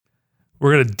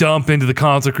We're going to dump into the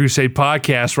Console Crusade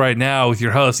podcast right now with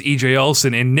your hosts, EJ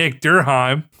Olson and Nick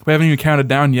Durheim. We haven't even counted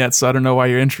down yet, so I don't know why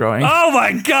you're introing. Oh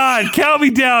my God, count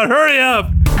me down. Hurry up.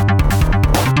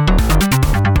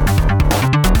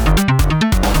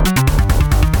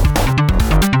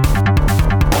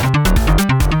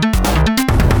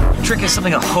 Trick is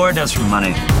something a whore does for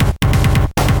money.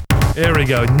 There we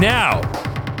go.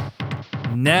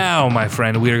 Now, my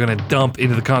friend, we are going to dump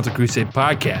into the Console Crusade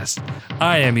podcast.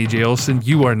 I am EJ Olson.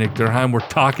 You are Nick Durheim. We're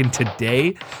talking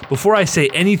today. Before I say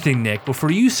anything, Nick,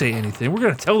 before you say anything, we're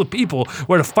going to tell the people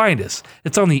where to find us.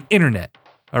 It's on the internet.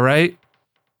 All right?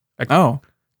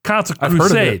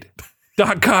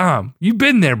 ConsoleCrusade.com. You've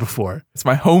been there before. It's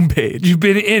my homepage. You've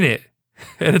been in it,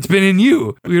 and it's been in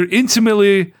you. We are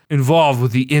intimately involved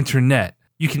with the internet.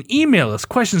 You can email us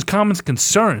questions, comments,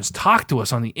 concerns. Talk to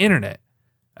us on the internet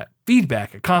at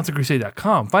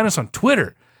feedback@consolecrusade.com. Find us on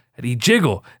Twitter at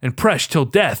eJiggle and Presh Till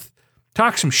Death.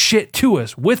 Talk some shit to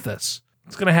us, with us.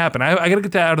 It's going to happen. I got to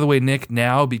get that out of the way, Nick,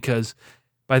 now, because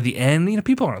by the end,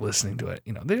 people aren't listening to it.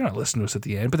 They're not listening to us at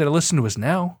the end, but they're listening to us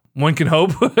now. One can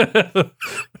hope.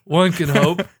 One can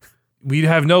hope. We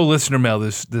have no listener mail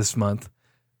this month.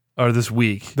 Or this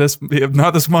week.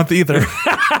 Not this month either.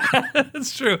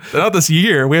 That's true. Not this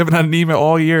year. We haven't had an email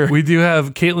all year. We do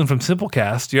have Caitlin from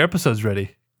Simplecast. Your episode's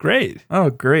ready. Great. Oh,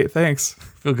 great. Thanks.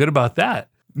 Feel good about that.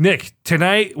 Nick,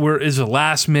 tonight is a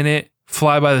last minute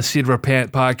fly by the seat of our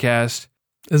pant podcast.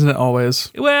 Isn't it always?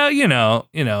 Well,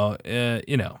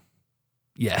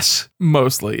 yes.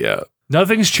 Mostly, yeah.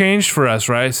 Nothing's changed for us,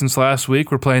 right? Since last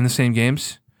week, we're playing the same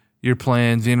games. You're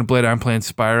playing Xenoblade, I'm playing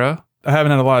Spyro. I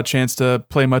haven't had a lot of chance to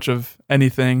play much of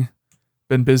anything.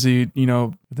 Been busy,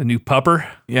 The new pupper?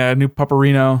 Yeah, new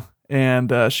pupperino,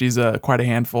 and she's quite a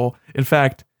handful. In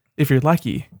fact, if you're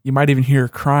lucky, you might even hear her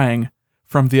crying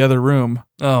from the other room.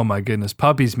 Oh my goodness,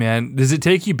 puppies, man. Does it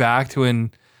take you back to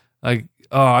when, I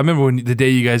remember when the day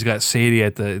you guys got Sadie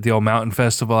at the old mountain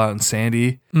festival out in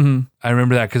Sandy. Mm-hmm. I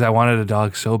remember that because I wanted a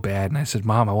dog so bad, and I said,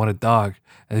 Mom, I want a dog.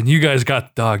 And then you guys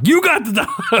got the dog. You got the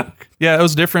dog. Yeah, it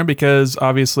was different because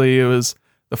obviously it was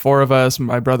the four of us.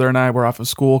 My brother and I were off of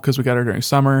school because we got her during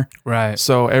summer. Right.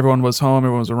 So everyone was home.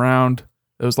 Everyone was around.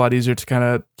 It was a lot easier to kind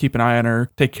of keep an eye on her,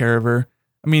 take care of her.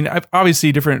 I mean,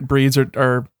 obviously different breeds are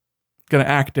going to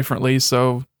act differently.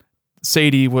 So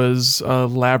Sadie was a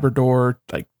Labrador,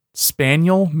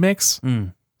 Spaniel mix.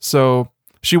 So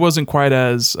she wasn't quite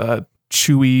as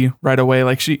chewy right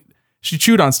away. She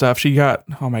chewed on stuff. She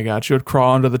would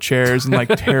crawl under the chairs and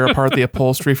tear apart the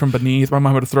upholstery from beneath. My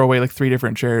mom would throw away 3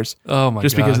 different chairs. Oh my god.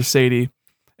 Just because of Sadie.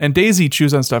 And Daisy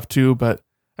chews on stuff too, but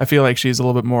I feel like she's a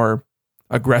little bit more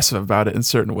aggressive about it in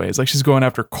certain ways. She's going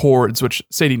after cords, which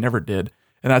Sadie never did.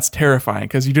 And that's terrifying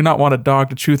because you do not want a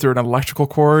dog to chew through an electrical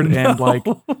cord and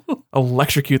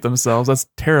electrocute themselves. That's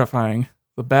terrifying.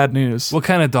 The bad news. What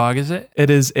kind of dog is it? It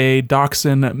is a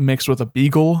dachshund mixed with a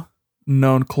beagle,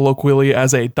 known colloquially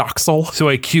as a dachshund. So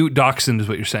a cute dachshund is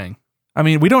what you're saying. I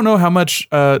mean, we don't know how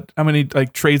many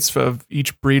traits of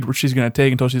each breed which she's going to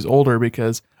take until she's older,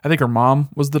 because I think her mom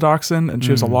was the dachshund and she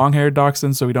was a long-haired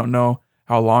dachshund, so we don't know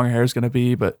how long her hair is going to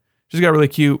be, but she's got really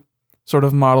cute sort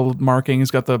of mottled markings,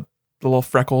 got the little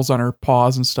freckles on her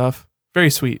paws and stuff.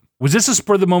 Very sweet. Was this a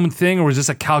spur of the moment thing, or was this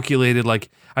a calculated,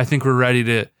 I think we're ready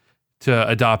to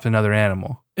adopt another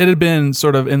animal? It had been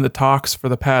sort of in the talks for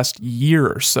the past year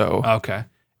or so. Okay.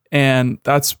 And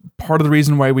that's part of the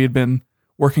reason why we had been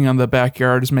working on the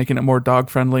backyard, is making it more dog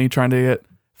friendly, trying to get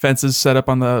fences set up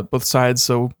on both sides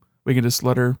so we can just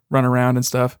let her run around and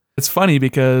stuff. It's funny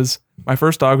because my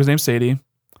first dog was named Sadie.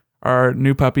 Our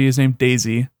new puppy is named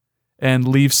Daisy. And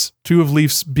two of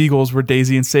Leaf's beagles were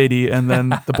Daisy and Sadie, and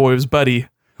then the boy was Buddy.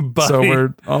 So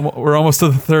we're almost to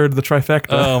the third, the trifecta.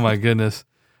 Oh my goodness.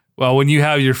 Well, when you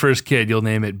have your first kid, you'll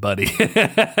name it Buddy.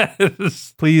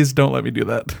 Please don't let me do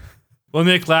that. Well,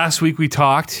 Nick, last week we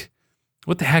talked.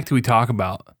 What the heck did we talk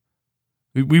about?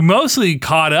 We mostly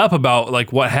caught up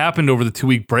about what happened over the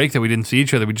 2-week break that we didn't see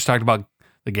each other. We just talked about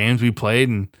the games we played,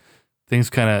 and things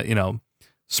kind of,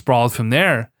 sprawled from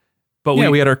there. But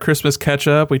we had our Christmas catch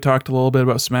up. We talked a little bit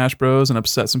about Smash Bros. And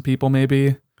upset some people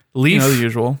maybe. Leaf, the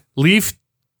usual. Leaf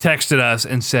texted us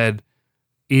and said,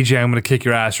 EJ, I'm going to kick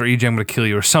your ass, or EJ, I'm going to kill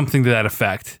you, or something to that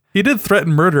effect. He did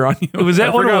threaten murder on you. Was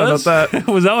that what it was? About that.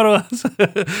 Was that what it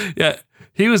was? Yeah.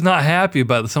 He was not happy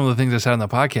about some of the things I said on the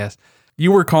podcast.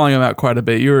 You were calling him out quite a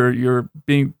bit. You were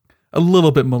being a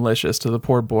little bit malicious to the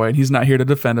poor boy, and he's not here to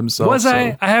defend himself. Was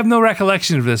I? I have no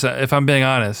recollection of this, if I'm being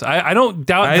honest. I don't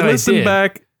doubt that I did. I listened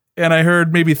back, and I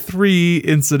heard maybe 3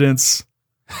 incidents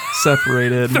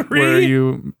separated where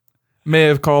you may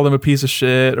have called him a piece of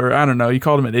shit, or I don't know, you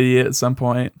called him an idiot at some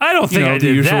point. I don't think I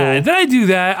did that. Did I do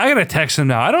that? I gotta text him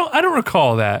now. I don't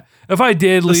recall that. If I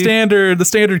did, the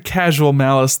standard casual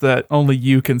malice that only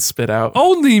you can spit out.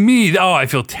 Only me. Oh, I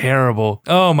feel terrible.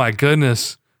 Oh my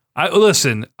goodness. I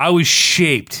was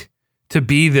shaped to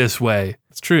be this way.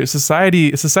 It's true.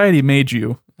 Society made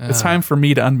you. It's time for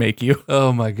me to unmake you.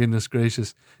 Oh my goodness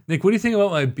gracious. Nick, what do you think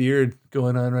about my beard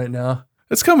going on right now?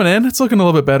 It's coming in. It's looking a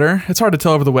little bit better. It's hard to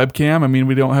tell over the webcam. I mean,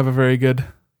 we don't have a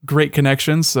great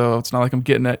connection, so it's not like I'm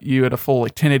getting at you at a full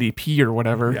 1080p or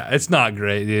whatever. Yeah, it's not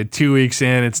great, dude. 2 weeks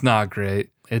in, it's not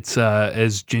great. It's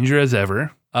as ginger as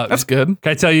ever. That's good.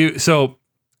 Can I tell you? So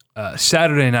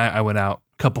Saturday night, I went out,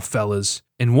 a couple fellas,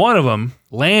 and one of them,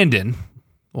 Landon,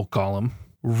 we'll call him,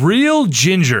 real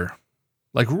ginger.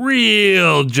 Like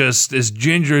real, just as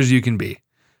ginger as you can be.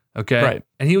 Okay. Right.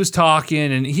 And he was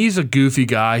talking, and he's a goofy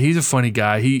guy. He's a funny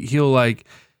guy. He's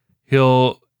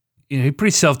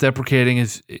pretty self-deprecating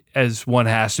as one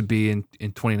has to be in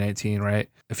 2019, right?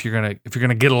 If you're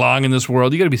gonna get along in this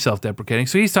world, you gotta be self-deprecating.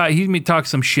 So he talked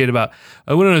some shit about,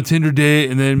 I went on a Tinder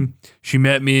date and then she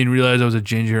met me and realized I was a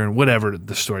ginger and whatever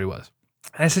the story was.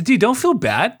 And I said, dude, don't feel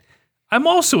bad. I'm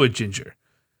also a ginger.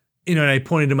 And I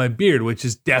pointed to my beard, which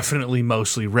is definitely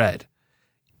mostly red.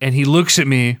 And he looks at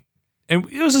me, and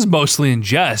it was just mostly in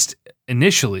jest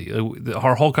initially,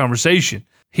 our whole conversation.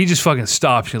 He just fucking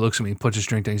stops and he looks at me and puts his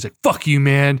drink down. He's like, fuck you,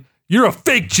 man. You're a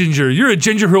fake ginger. You're a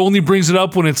ginger who only brings it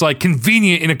up when it's like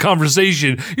convenient in a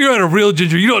conversation. You're not a real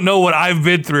ginger. You don't know what I've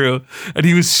been through. And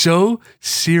he was so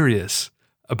serious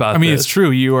about this. It's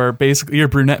true. You're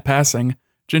brunette passing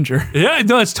ginger. Yeah,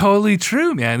 no, it's totally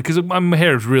true, man. Because my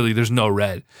hair is really, there's no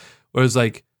red. Whereas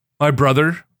like my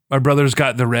brother's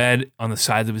got the red on the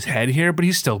sides of his head here, but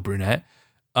he's still brunette.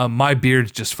 My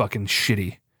beard's just fucking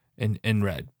shitty and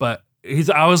red. But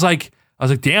I was like,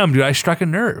 damn, dude, I struck a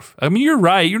nerve. I mean, you're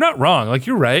right. You're not wrong. Like,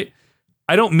 you're right.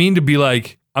 I don't mean to be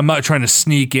like, I'm not trying to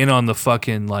sneak in on the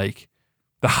fucking like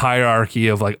the hierarchy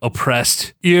of like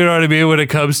oppressed. You know what I mean? When it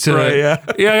comes to right, yeah.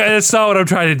 Yeah, that's not what I'm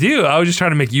trying to do. I was just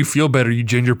trying to make you feel better, you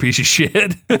ginger piece of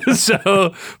shit.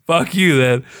 So fuck you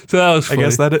then. So that was funny. I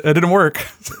guess that it didn't work.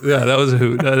 Yeah, that was a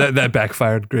hoot. That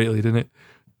backfired greatly, didn't it?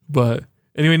 But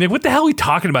anyway, Nick, what the hell are we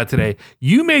talking about today?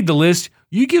 You made the list.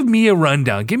 You give me a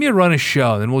rundown. Give me a run of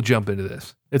show, and then we'll jump into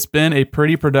this. It's been a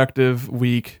pretty productive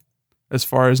week as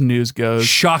far as news goes.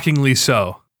 Shockingly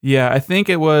so. Yeah, I think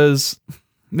it was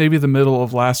maybe the middle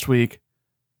of last week.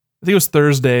 I think it was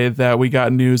Thursday that we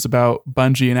got news about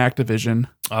Bungie and Activision.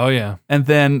 Oh, yeah. And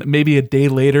then maybe a day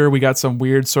later, we got some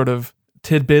weird sort of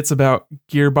tidbits about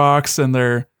Gearbox and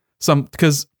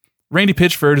because Randy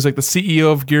Pitchford is like the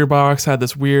CEO of Gearbox, had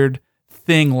this weird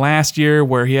thing last year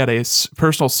where he had a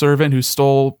personal servant who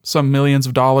stole some millions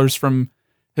of dollars from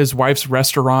his wife's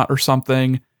restaurant or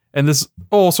something. And this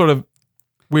whole sort of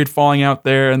weird falling out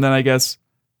there. And then I guess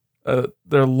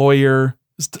their lawyer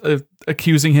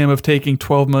accusing him of taking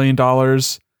 $12 million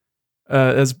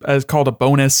as called a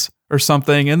bonus or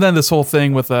something. And then this whole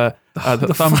thing with the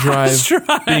thumb drive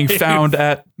being found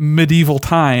at medieval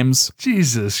times.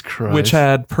 Jesus Christ. Which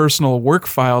had personal work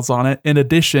files on it, in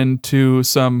addition to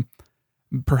some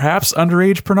perhaps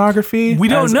underage pornography. We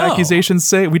don't know. Accusations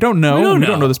say. We don't know. We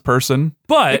don't know this person.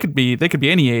 But they could be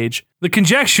any age. The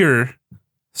conjecture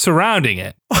surrounding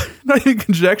it. Not even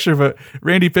conjecture, but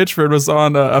Randy Pitchford was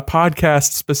on a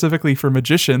podcast specifically for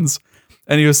magicians,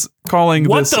 and he was calling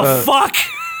what the fuck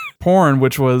porn,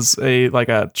 which was a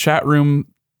chat room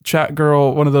chat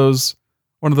girl, one of those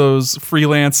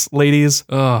freelance ladies,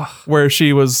 where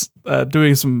she was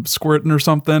doing some squirting or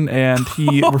something, and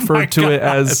he referred to it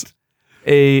as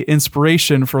a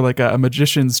inspiration for like a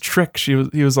magician's trick. He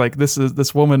was like,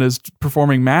 this woman is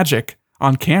performing magic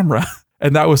on camera.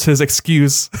 And that was his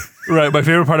excuse. Right. My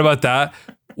favorite part about that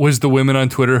was the women on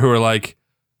Twitter who were like,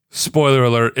 spoiler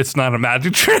alert, it's not a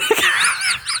magic trick.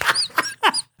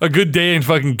 A good day in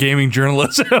fucking gaming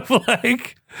journalism.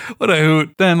 Like, what a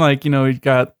hoot. Then we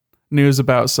got news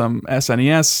about some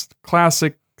SNES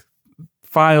classic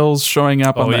files showing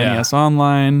up on the NES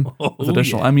Online with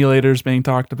additional emulators being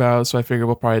talked about. So I figure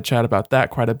we'll probably chat about that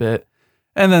quite a bit.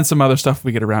 And then some other stuff if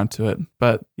we get around to it.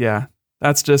 But yeah,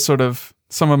 that's just sort of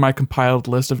some of my compiled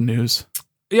list of news.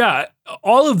 Yeah,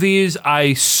 all of these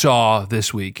I saw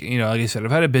this week. Like I said,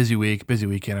 I've had a busy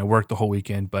weekend. I worked the whole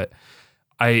weekend, but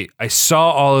I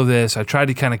saw all of this. I tried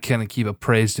to kind of keep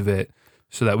appraised of it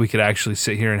so that we could actually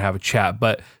sit here and have a chat.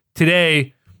 But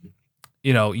today,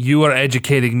 you are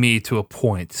educating me to a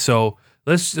point. So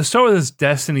let's start with this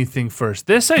Destiny thing first.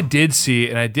 This I did see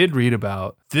and I did read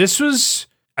about. This was,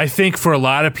 I think, for a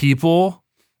lot of people,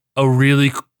 a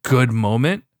really good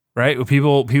moment. Right?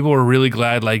 People were really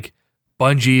glad, like,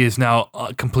 Bungie is now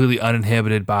completely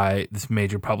uninhibited by this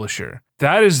major publisher.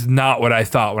 That is not what I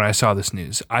thought when I saw this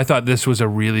news. I thought this was a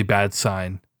really bad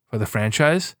sign for the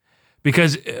franchise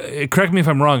because, correct me if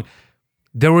I'm wrong,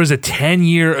 there was a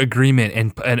 10-year agreement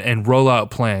and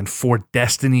rollout plan for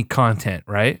Destiny content,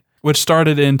 right? Which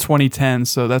started in 2010,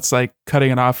 so that's like cutting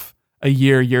it off a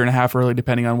year and a half early,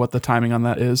 depending on what the timing on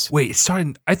that is. Wait, it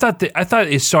started. I thought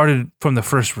it started from the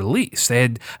first release. They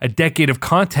had a decade of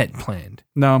content planned.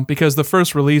 No, because the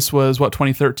first release was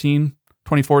 2013,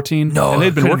 2014. No, and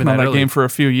they'd been could've working been on that that early. game for a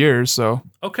few years. So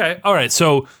Okay, all right.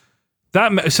 So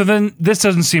then this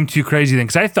doesn't seem too crazy then,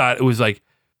 because I thought it was like,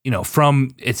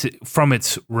 from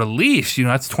its release.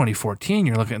 That's 2014.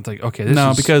 You're looking at like, okay, this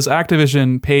is because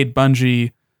Activision paid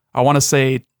Bungie, I want to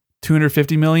say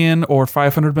 $250 million or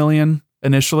 $500 million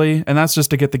initially, and that's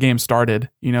just to get the game started.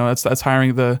 That's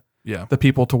hiring the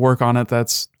people to work on it.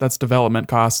 That's development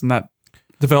costs, and that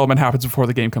development happens before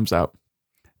the game comes out.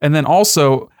 And then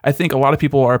also, I think a lot of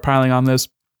people are piling on this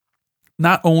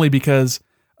not only because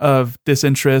of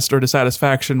disinterest or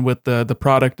dissatisfaction with the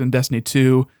product in Destiny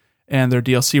 2 and their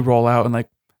DLC rollout and like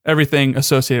everything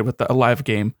associated with the live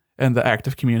game and the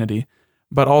active community,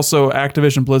 but also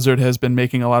Activision Blizzard has been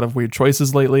making a lot of weird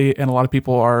choices lately, and a lot of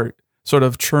people are sort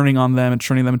of churning on them and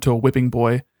turning them into a whipping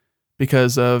boy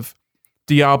because of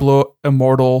Diablo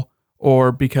Immortal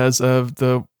or because of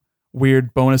the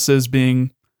weird bonuses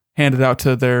being handed out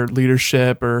to their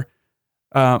leadership. Or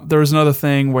there was another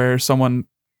thing where someone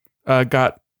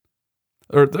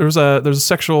there's a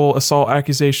sexual assault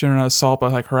accusation, or not assault,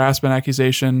 but like harassment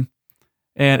accusation.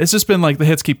 And it's just been like the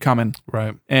hits keep coming.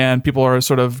 right. And people are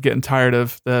sort of getting tired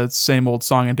of the same old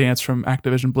song and dance from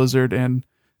Activision Blizzard, and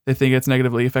they think it's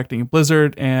negatively affecting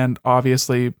Blizzard. And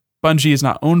obviously Bungie is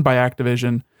not owned by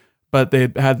Activision, but they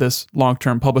had this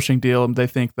long-term publishing deal, and they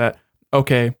think that,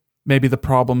 okay, maybe the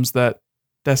problems that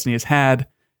Destiny has had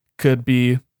could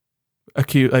be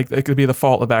it could be the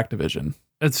fault of Activision.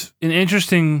 It's an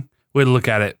interesting way to look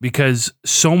at it, because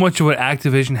so much of what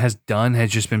Activision has done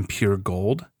has just been pure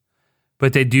gold,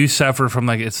 but they do suffer from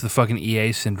it's the fucking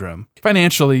EA syndrome.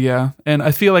 Financially, yeah. And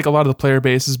I feel like a lot of the player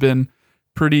base has been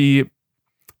pretty,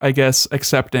 I guess,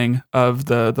 accepting of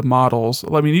the models.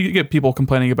 I mean, you get people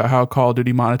complaining about how Call of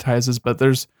Duty monetizes, but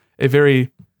there's a very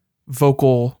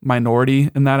vocal minority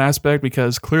in that aspect,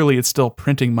 because clearly it's still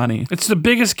printing money It's the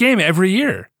biggest game every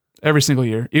year. every single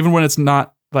year. Even when it's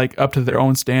not like up to their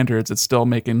own standards, it's still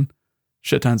making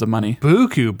shit tons of money.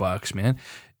 Buku bucks, man.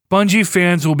 Bungie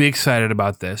fans will be excited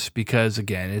about this because,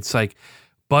 again, it's like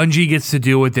Bungie gets to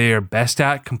do what they are best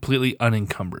at, completely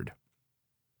unencumbered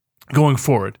going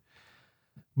forward.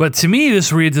 But to me,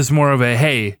 this reads as more of a,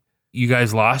 hey, you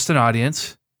guys lost an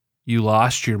audience. You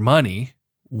lost your money.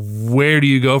 Where do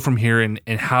you go from here? And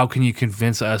how can you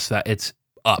convince us that it's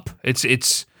up?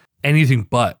 It's anything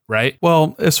but, right?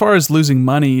 Well, as far as losing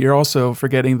money, you're also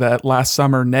forgetting that last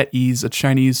summer NetEase, a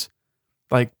Chinese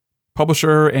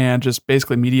publisher and just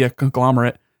basically media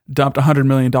conglomerate, dumped $100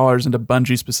 million into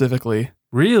Bungie specifically.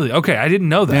 Really? Okay, I didn't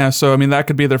know that. Yeah, so I mean that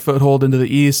could be their foothold into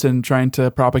the East and trying to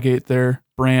propagate their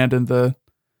brand into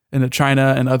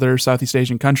China and other Southeast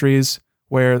Asian countries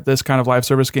where this kind of live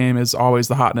service game is always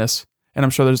the hotness. And I'm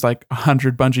sure there's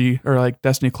 100 Bungie or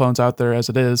Destiny clones out there as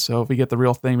it is. So if we get the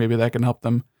real thing, maybe that can help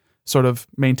them sort of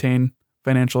maintain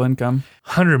financial income.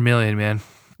 100 million, man.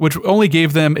 Which only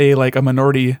gave them a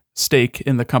minority stake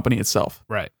in the company itself.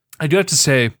 Right. I do have to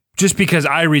say, just because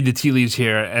I read the tea leaves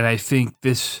here, and I think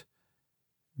this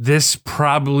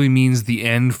probably means the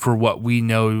end for what we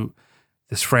know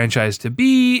this franchise to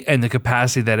be and the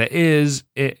capacity that it is,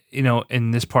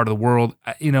 in this part of the world.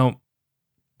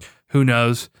 Who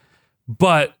knows?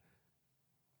 But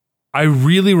I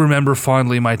really remember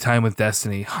fondly my time with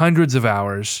Destiny, hundreds of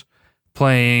hours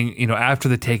playing, after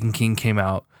the Taken King came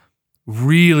out,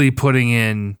 really putting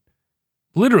in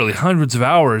literally hundreds of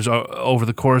hours over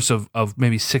the course of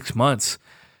maybe 6 months.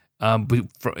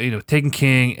 Taken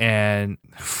King and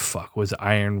was it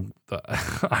Iron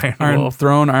Wolf?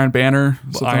 Throne, Iron Banner,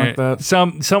 something like that.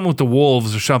 Something with the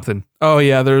wolves or something. Oh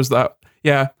yeah, there's that.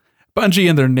 Yeah, Bungie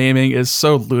and their naming is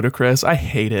so ludicrous. I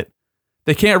hate it.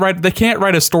 They can't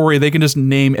write a story. They can just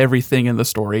name everything in the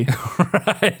story.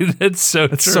 Right. It's so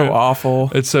awful.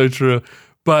 It's so true.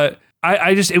 But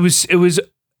I just it was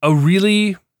a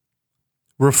really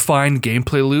refined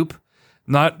gameplay loop.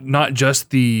 Not just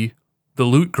the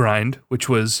loot grind, which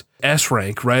was S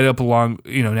rank right up along,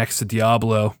 next to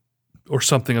Diablo or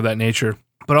something of that nature.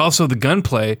 But also the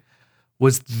gunplay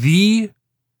was in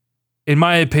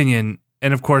my opinion,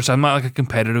 and of course I'm not a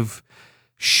competitive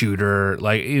shooter,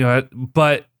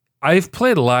 but I've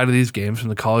played a lot of these games, from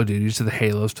the Call of Duties to the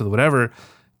Halos to the whatever.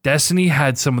 Destiny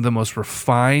had some of the most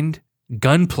refined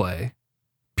gunplay,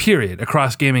 period,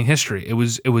 across gaming history.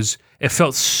 It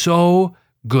felt so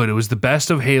good. It was the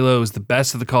best of Halo. It was the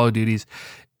best of the Call of Duties,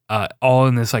 all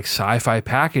in this like sci-fi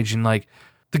package. And like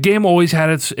the game always had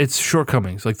its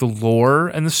shortcomings. Like the lore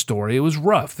and the story, it was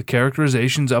rough. The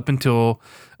characterizations up until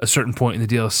a certain point in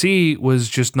the DLC was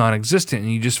just non-existent,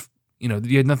 and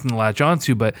you had nothing to latch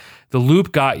onto. But the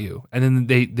loop got you, and then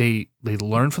they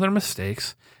learned from their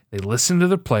mistakes. They listened to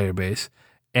their player base,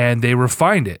 and they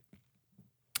refined it.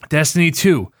 Destiny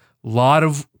 2, a lot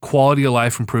of quality of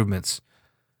life improvements.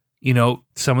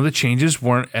 Some of the changes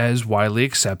weren't as widely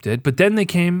accepted, but then they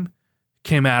came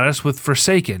at us with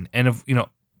Forsaken. And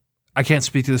I can't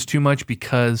speak to this too much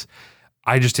because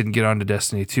I just didn't get onto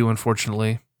Destiny 2,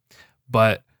 unfortunately.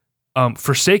 But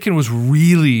Forsaken was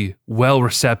really well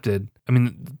received. I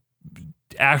mean,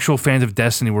 actual fans of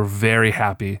Destiny were very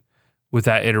happy with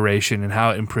that iteration and how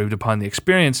it improved upon the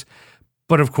experience.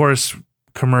 But of course,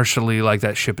 commercially, like,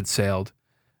 that ship had sailed.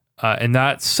 And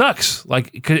that sucks.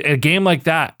 Like, a game like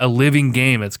that, a living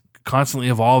game, it's constantly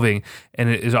evolving, and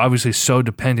it is obviously so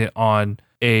dependent on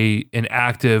an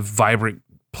active, vibrant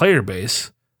player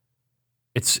base.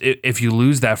 If you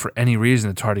lose that for any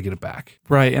reason, it's hard to get it back.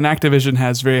 Right, and Activision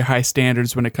has very high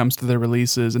standards when it comes to their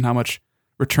releases and how much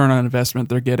return on investment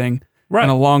they're getting. Right. In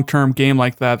a long-term game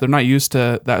like that, they're not used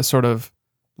to that sort of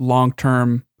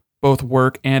long-term both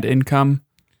work and income.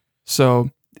 So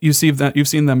you've seen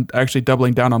them actually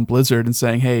doubling down on Blizzard and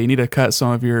saying, "Hey, you need to cut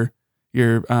some of your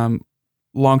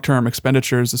long-term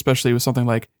expenditures," especially with something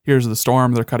like Heroes of the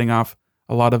Storm. They're cutting off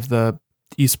a lot of the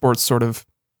esports sort of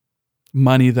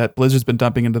money that Blizzard's been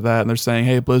dumping into that, and they're saying,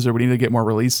 "Hey, Blizzard, we need to get more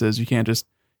releases. You can't just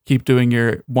keep doing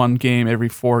your one game every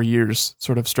 4 years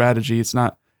sort of strategy. It's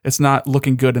not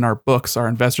looking good in our books. Our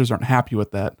investors aren't happy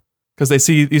with that." Because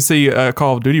you see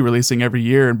Call of Duty releasing every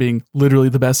year and being literally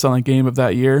the best-selling game of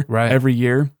that year, right, every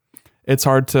year. It's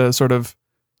hard to sort of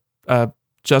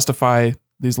justify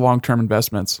these long-term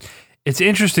investments. It's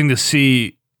interesting to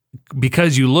see,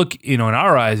 because you look, in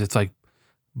our eyes, it's like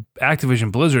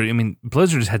Activision Blizzard. I mean,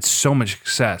 Blizzard has had so much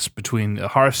success between the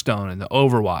Hearthstone and the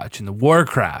Overwatch and the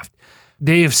Warcraft.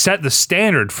 They have set the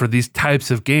standard for these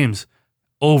types of games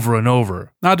over and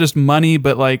over. Not just money,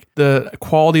 but like the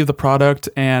quality of the product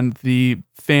and the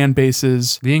fan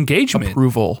base's the engagement,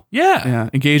 approval. Yeah,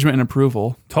 engagement and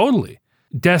approval. Totally.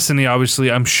 Destiny, obviously,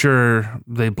 I'm sure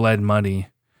they bled money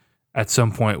at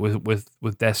some point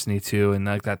with Destiny 2, and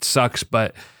like that sucks.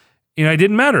 But it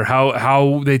didn't matter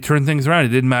how they turned things around. It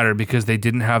didn't matter because they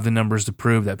didn't have the numbers to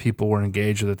prove that people were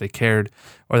engaged or that they cared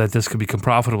or that this could become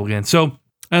profitable again. So.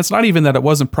 And it's not even that it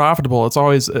wasn't profitable. It's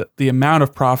always the amount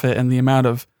of profit and the amount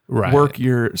of work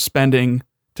you're spending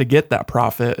to get that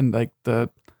profit, and like the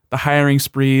hiring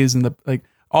sprees and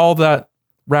all that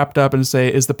wrapped up and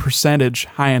say, is the percentage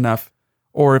high enough?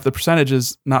 Or if the percentage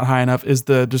is not high enough, is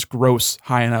the just gross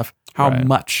high enough? How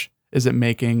much is it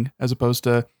making? As opposed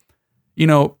to,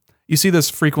 you see this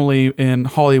frequently in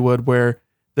Hollywood where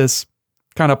this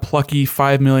kind of plucky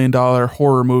 $5 million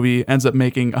horror movie ends up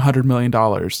making $100 million.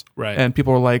 Right. And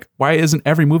people are like, why isn't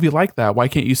every movie like that? Why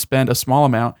can't you spend a small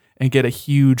amount and get a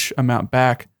huge amount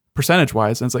back percentage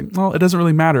wise? And it's like, well, it doesn't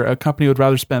really matter. A company would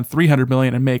rather spend $300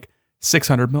 million and make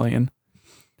 $600 million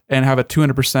and have a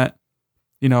 200%,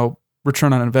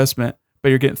 return on investment, but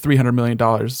you're getting $300 million.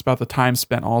 It's about the time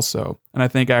spent also. And I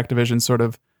think Activision sort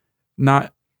of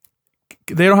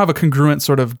they don't have a congruent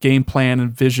sort of game plan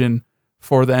and vision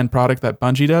for the end product that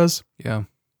Bungie does. Yeah.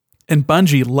 And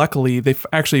Bungie, luckily, they've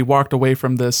actually walked away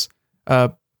from this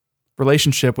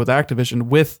relationship with Activision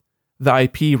with the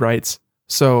IP rights.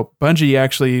 So Bungie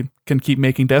actually can keep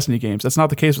making Destiny games. That's not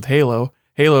the case with Halo.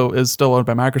 Halo is still owned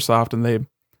by Microsoft, and they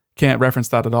can't reference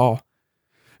that at all.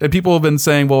 And people have been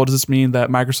saying, well, does this mean that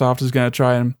Microsoft is going to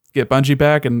try and get Bungie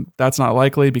back? And that's not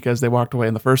likely because they walked away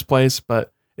in the first place.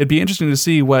 But it'd be interesting to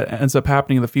see what ends up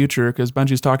happening in the future, because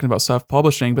Bungie's talking about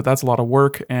self-publishing, but that's a lot of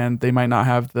work and they might not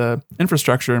have the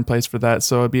infrastructure in place for that.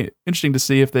 So it'd be interesting to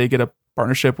see if they get a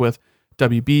partnership with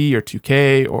WB or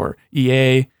 2K or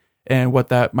EA and what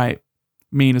that might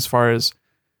mean as far as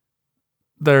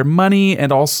their money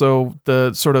and also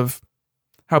the sort of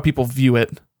how people view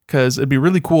it. Because it'd be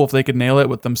really cool if they could nail it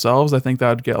with themselves. I think that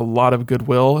would get a lot of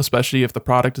goodwill, especially if the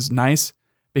product is nice,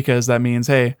 because that means,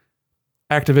 hey,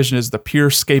 Activision is the pure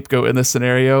scapegoat in this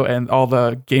scenario, and all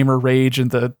the gamer rage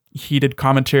and the heated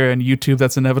commentary on YouTube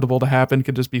that's inevitable to happen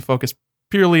could just be focused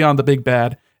purely on the big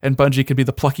bad, and Bungie could be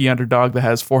the plucky underdog that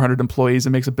has 400 employees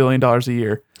and makes $1 billion a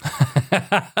year.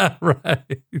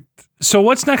 Right. So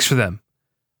what's next for them?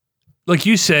 Like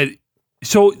you said,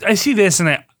 so I see this,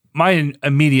 and my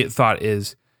immediate thought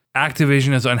is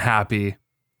Activision is unhappy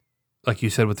like you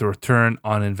said, with the return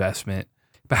on investment.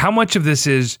 But how much of this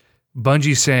is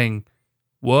Bungie saying,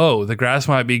 whoa, the grass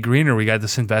might be greener. We got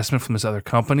this investment from this other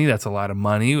company. That's a lot of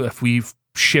money. If we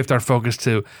shift our focus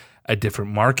to a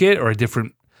different market or a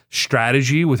different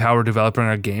strategy with how we're developing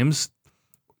our games,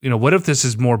 what if this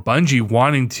is more Bungie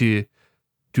wanting to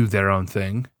do their own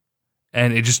thing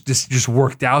and it just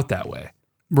worked out that way?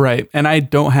 Right. And I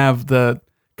don't have the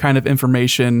kind of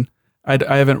information. I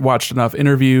haven't watched enough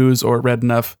interviews or read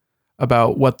enough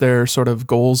about what their sort of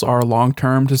goals are long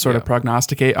term to sort of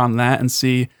prognosticate on that and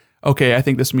see, okay, I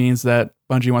think this means that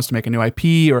Bungie wants to make a new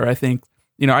IP, or I think,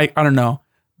 I don't know.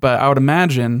 But I would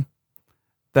imagine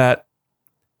that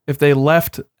if they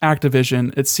left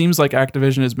Activision, it seems like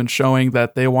Activision has been showing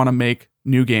that they want to make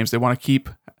new games. They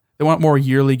want more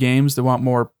yearly games. They want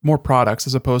more products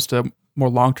as opposed to more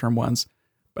long-term ones.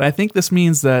 But I think this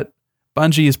means that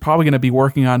Bungie is probably going to be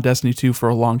working on Destiny 2 for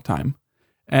a long time,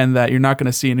 and that you're not going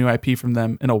to see a new IP from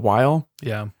them in a while.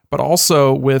 Yeah. But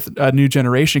also with a new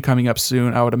generation coming up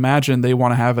soon, I would imagine they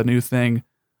want to have a new thing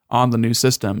on the new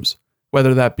systems,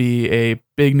 whether that be a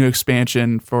big new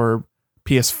expansion for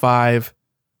PS5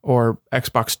 or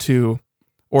Xbox 2,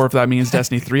 or if that means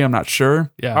Destiny 3, I'm not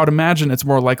sure. Yeah. I would imagine it's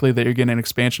more likely that you're getting an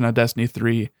expansion on Destiny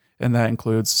 3, and that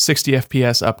includes 60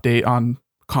 FPS update on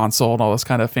console and all this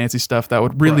kind of fancy stuff that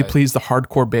would really please the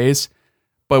hardcore base,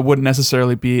 but wouldn't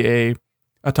necessarily be a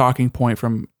talking point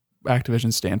from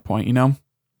Activision's standpoint,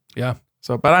 Yeah.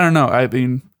 So, but I don't know. I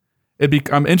mean,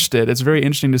 I'm interested. It's very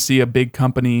interesting to see a big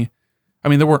company. I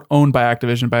mean, they weren't owned by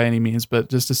Activision by any means, but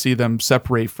just to see them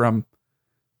separate from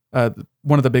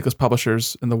one of the biggest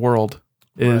publishers in the world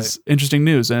is interesting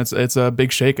news, and it's a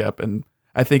big shakeup. And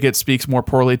I think it speaks more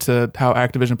poorly to how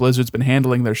Activision Blizzard's been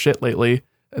handling their shit lately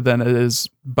than it is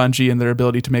Bungie and their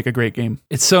ability to make a great game.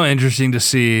 It's so interesting to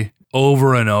see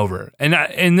over and over,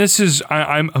 and this is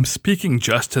I'm speaking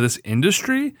just to this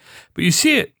industry, but you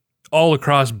see it all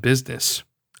across business.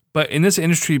 But in this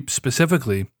industry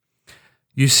specifically,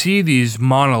 you see these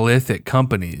monolithic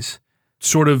companies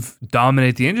sort of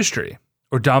dominate the industry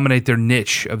or dominate their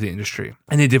niche of the industry.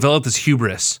 And they develop this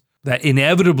hubris that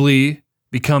inevitably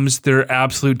becomes their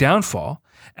absolute downfall.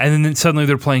 And then suddenly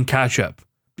they're playing catch up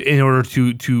in order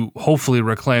to hopefully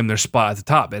reclaim their spot at the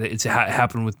top. And it's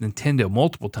happened with Nintendo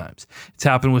multiple times. It's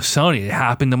happened with Sony. It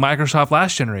happened to Microsoft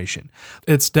last generation.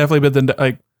 It's definitely been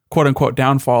the quote unquote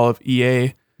downfall of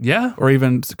EA. Yeah. Or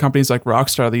even companies like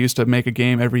Rockstar. They used to make a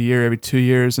game every year, every 2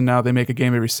 years, and now they make a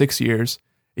game every 6 years.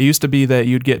 It used to be that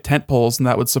you'd get tentpoles and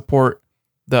that would support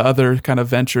the other kind of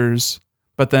ventures,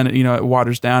 but then, it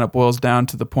waters down, it boils down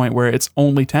to the point where it's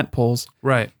only tentpoles.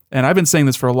 Right. And I've been saying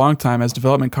this for a long time. As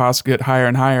development costs get higher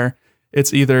and higher,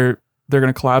 it's either they're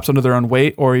going to collapse under their own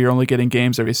weight, or you're only getting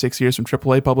games every 6 years from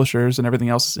AAA publishers and everything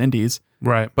else is indies.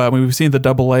 Right. But we've seen the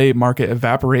AA market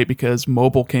evaporate because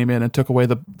mobile came in and took away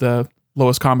the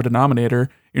lowest common denominator.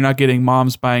 You're not getting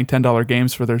moms buying $10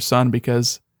 games for their son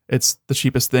because it's the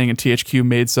cheapest thing, and THQ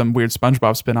made some weird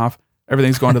SpongeBob spinoff.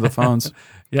 Everything's going to the phones.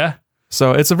 Yeah.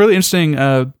 So it's a really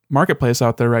interesting marketplace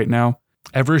out there right now.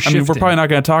 Ever I shifting. mean, we're probably not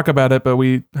going to talk about it, but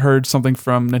we heard something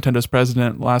from Nintendo's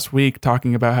president last week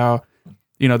talking about how,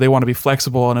 they want to be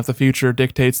flexible, and if the future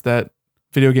dictates that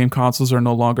video game consoles are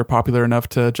no longer popular enough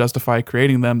to justify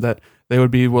creating them, that they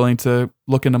would be willing to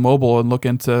look into mobile and look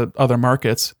into other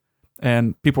markets.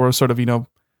 And people were sort of,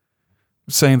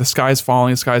 saying the sky's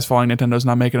falling, Nintendo's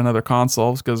not making another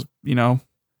console because,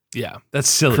 yeah, that's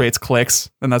silly. Creates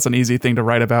clicks, and that's an easy thing to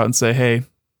write about and say, hey,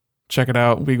 check it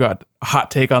out. We got a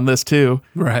hot take on this too.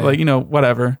 Right. Like,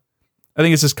 whatever. I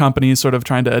think it's just companies sort of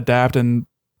trying to adapt and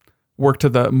work to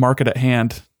the market at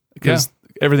hand because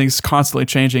everything's constantly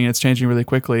changing, and it's changing really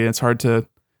quickly. And it's hard to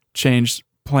change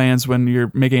plans when you're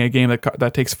making a game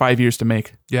that takes 5 years to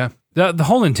make. Yeah. The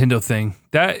whole Nintendo thing,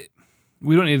 that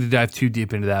we don't need to dive too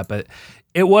deep into that, but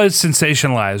it was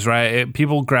sensationalized, right?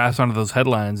 People grasped onto those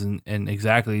headlines and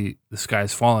exactly the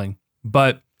sky's falling.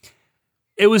 But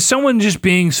it was someone just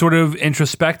being sort of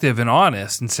introspective and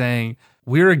honest and saying,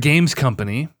 we're a games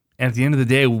company, and at the end of the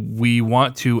day, we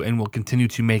want to and will continue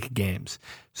to make games.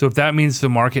 So if that means the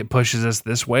market pushes us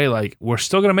this way, like, we're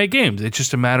still going to make games. It's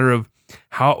just a matter of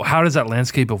how does that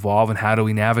landscape evolve and how do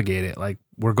we navigate it? Like,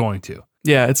 we're going to.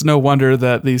 Yeah, it's no wonder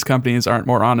that these companies aren't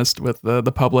more honest with the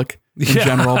public in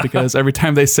general, because every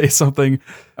time they say something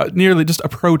nearly just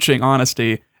approaching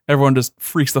honesty, everyone just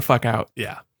freaks the fuck out.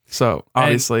 Yeah. So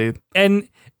obviously, and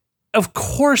of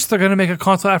course they're going to make a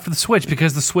console after the Switch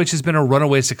because the Switch has been a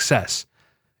runaway success.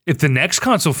 If the next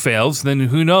console fails, then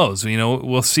who knows?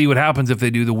 We'll see what happens if they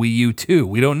do the Wii U too.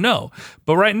 We don't know.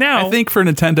 But right now, I think for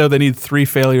Nintendo, they need 3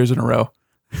 failures in a row.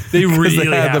 They really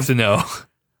have to know.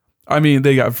 I mean,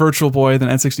 they got Virtual Boy, then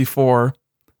N64,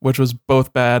 which was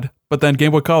both bad. But then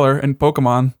Game Boy Color and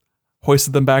Pokemon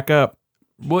hoisted them back up.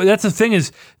 Well, that's the thing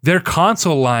is their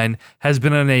console line has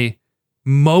been on a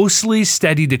mostly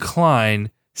steady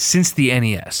decline since the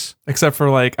NES. Except for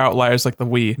like outliers like the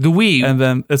Wii. The Wii. And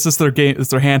then it's just their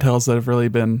handhelds that have really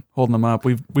been holding them up.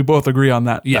 We both agree on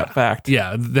that fact.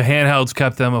 Yeah, the handhelds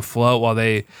kept them afloat while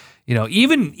they,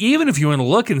 even if you want to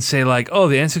look and say like, oh,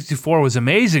 the N64 was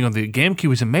amazing or the GameCube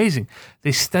was amazing,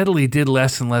 they steadily did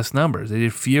less and less numbers. They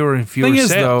did fewer and fewer sales.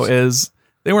 The thing is, though, is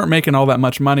they weren't making all that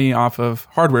much money off of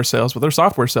hardware sales, but their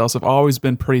software sales have always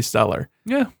been pretty stellar.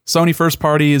 Yeah. Sony first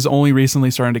party is only recently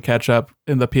starting to catch up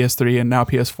in the PS3 and now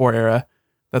PS4 era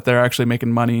that they're actually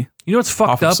making money what's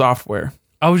fucked off up? of software.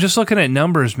 I was just looking at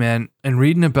numbers, man, and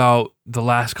reading about the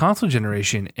last console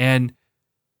generation, and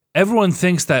everyone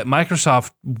thinks that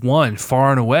Microsoft won far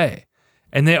and away.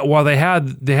 And while they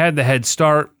had the head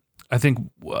start, I think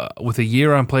with a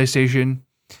year on PlayStation,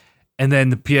 and then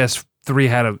the PS3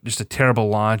 had just a terrible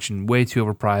launch and way too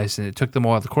overpriced, and it took them a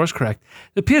while to course correct.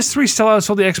 The PS3 still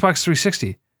outsold the Xbox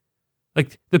 360.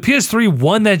 Like, the PS3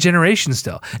 won that generation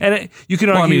still. And you can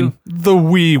argue... the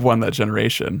Wii won that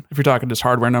generation, if you're talking just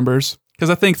hardware numbers. Because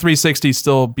I think 360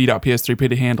 still beat out PS3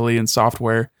 pretty handily in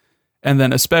software. And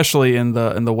then especially in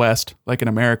the West, like in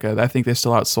America, I think they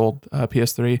still outsold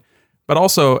PS3. But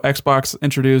also, Xbox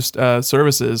introduced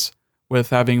services with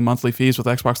having monthly fees with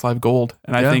Xbox Live Gold.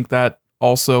 And I think that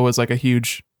also was like a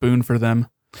huge boon for them.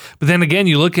 But then again,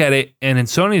 you look at it, and in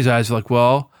Sony's eyes, you're like,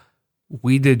 well,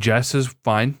 we did just as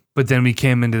fine, but then we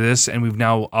came into this, and we've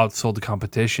now outsold the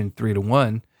competition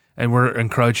 3-1, and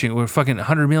we're fucking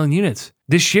 100 million units.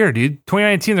 This year, dude,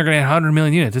 2019, they're going to have 100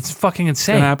 million units. It's fucking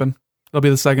insane. It's going to happen. It'll be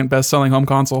the second best-selling home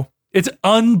console. It's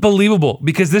unbelievable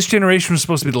because this generation was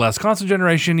supposed to be the last console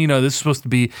generation. This is supposed to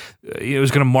be, it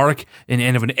was going to mark an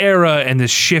end of an era and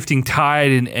this shifting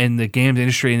tide in the games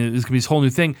industry, and it's going to be this whole new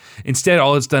thing. Instead,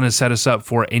 all it's done is set us up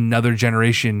for another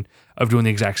generation of doing the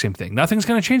exact same thing. Nothing's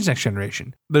going to change next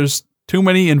generation. There's too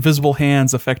many invisible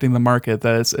hands affecting the market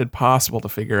that it's impossible to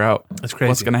figure out That's crazy.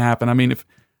 What's going to happen. I mean, if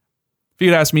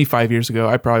you'd asked me 5 years ago,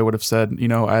 I probably would have said,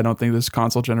 I don't think this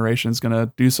console generation is going to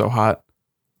do so hot.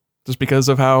 Just because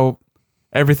of how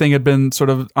everything had been sort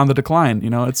of on the decline.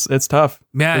 It's tough.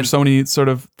 Man. There's so many sort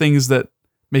of things that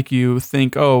make you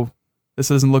think, oh, this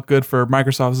doesn't look good for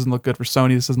Microsoft, this doesn't look good for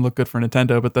Sony, this doesn't look good for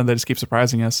Nintendo, but then they just keep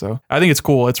surprising us. So I think it's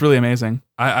cool. It's really amazing.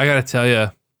 I got to tell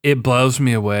you, it blows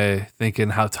me away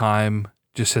thinking how time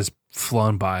just has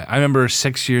flown by. I remember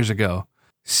 6 years ago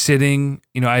sitting,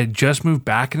 I had just moved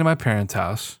back into my parents'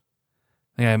 house.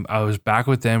 I was back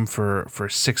with them for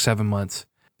 6-7 months.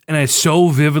 And I so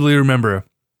vividly remember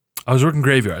I was working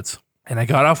graveyards, and I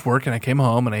got off work and I came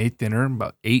home and I ate dinner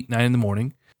about 8-9 in the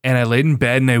morning, and I laid in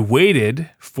bed and I waited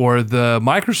for the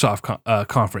Microsoft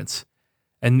conference.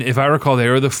 And if I recall, they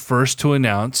were the first to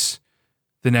announce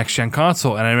the next gen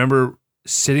console. And I remember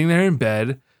sitting there in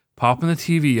bed, popping the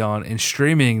TV on and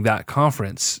streaming that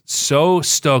conference. So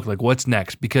stoked, like, what's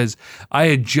next? Because I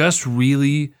had just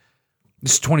really,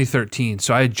 this is 2013,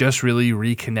 so I had just really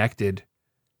reconnected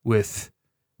with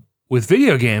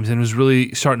video games and was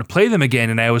really starting to play them again.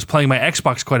 And I was playing my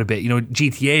Xbox quite a bit.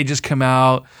 GTA had just come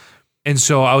out. And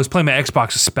so I was playing my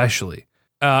Xbox especially.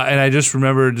 And I just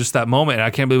remember just that moment. And I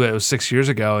can't believe it was 6 years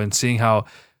ago, and seeing how,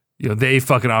 they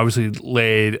fucking obviously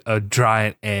laid a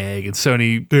giant egg, and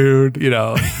Sony, Dude.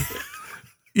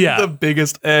 Yeah. The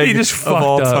biggest egg He just of fucked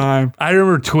all up. time. I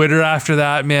remember Twitter after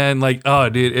that, man. Like, oh,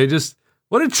 dude,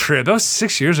 what a trip. That was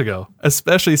 6 years ago.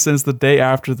 Especially since the day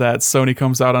after that, Sony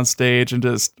comes out on stage and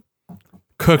just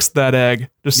cooks that egg,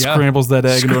 just scrambles that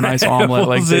egg into a nice omelet.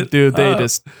 Like, they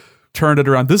just turned it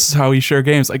around. This is how we share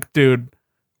games. Like, dude,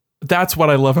 that's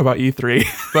what I love about E3.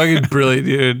 Fucking brilliant,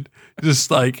 dude. Just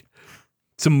like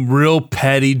some real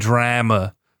petty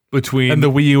drama between. And the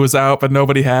Wii U was out, but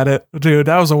nobody had it. Dude,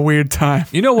 that was a weird time.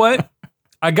 You know what?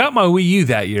 I got my Wii U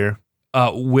that year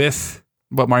with.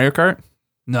 What, Mario Kart?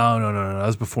 No. That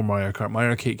was before Mario Kart.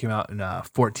 Mario Kart came out in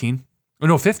 14. Oh,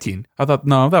 no, 15. I thought,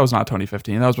 no, that was not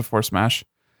 2015. That was before Smash.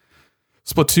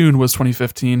 Splatoon was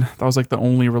 2015. That was like the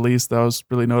only release that was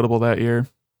really notable that year.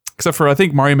 Except for, I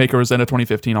think Mario Maker was end of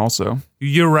 2015 also.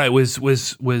 You're right. Was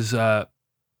Mario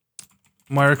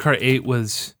Kart 8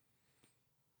 was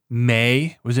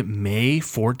May? Was it May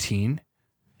 14?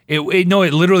 No,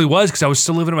 it literally was, because I was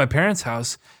still living at my parents'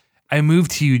 house. I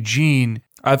moved to Eugene.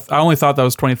 I only thought that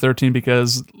was 2013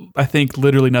 because I think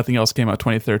literally nothing else came out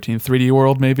 2013. 3D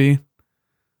World maybe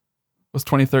was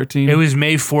 2013. It was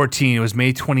May 14. It was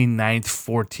May 29th,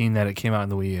 14 that it came out in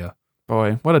the Wii U.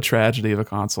 Boy, what a tragedy of a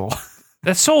console.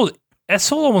 That sold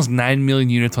almost 9 million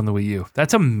units on the Wii U.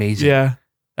 That's amazing. Yeah.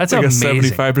 That's like amazing. a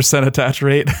 75% attach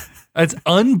rate. That's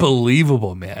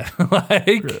unbelievable, man.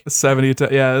 Like, 70.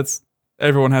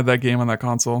 Everyone had that game on that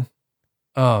console.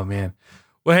 oh man.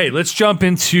 Well, hey, let's jump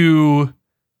into.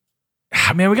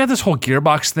 Man, we got this whole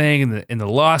Gearbox thing and the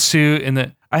lawsuit and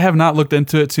the. I have not looked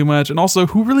into it too much. And also,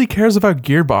 who really cares about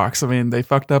Gearbox? I mean, they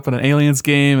fucked up in an Aliens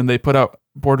game and they put out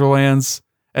Borderlands.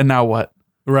 And now what?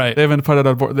 Right. They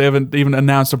haven't even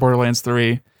announced a Borderlands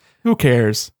 3. Who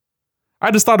cares?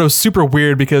 I just thought it was super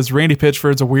weird because Randy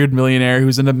Pitchford's a weird millionaire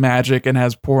who's into magic and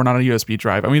has porn on a USB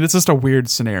drive. I mean, it's just a weird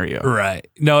scenario. Right.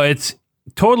 No, it's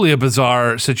totally a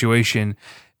bizarre situation.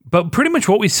 But pretty much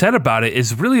what we said about it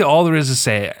is really all there is to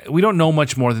say. We don't know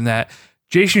much more than that.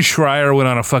 Jason Schreier went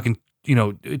on a fucking,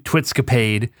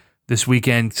 Twitscapade this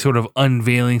weekend, sort of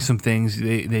unveiling some things.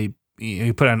 He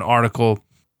put out an article,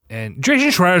 and Jason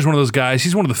Schreier is one of those guys.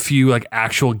 He's one of the few like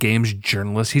actual games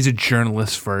journalists. He's a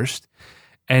journalist first,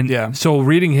 and so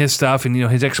reading his stuff and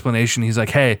his explanation, he's like,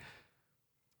 "Hey,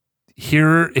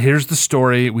 here's the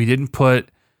story. We didn't put,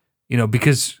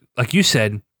 because like you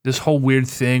said, this whole weird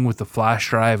thing with the flash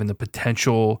drive and the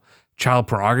potential child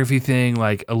pornography thing,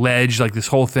 like alleged, like this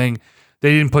whole thing."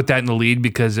 They didn't put that in the lead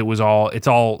because it's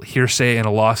all hearsay in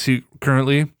a lawsuit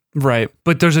currently. Right.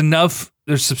 But there's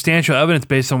substantial evidence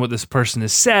based on what this person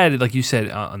has said, like you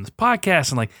said on this podcast,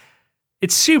 and like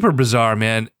it's super bizarre,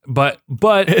 man. But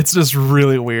it's just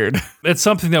really weird. It's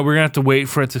something that we're gonna have to wait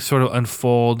for it to sort of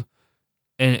unfold,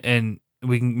 and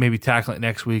we can maybe tackle it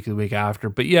next week or the week after.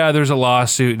 But yeah, there's a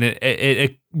lawsuit, and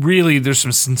it really there's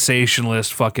some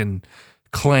sensationalist fucking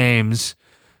claims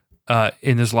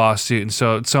in this lawsuit, and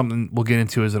so it's something we'll get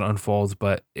into as it unfolds.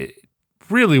 But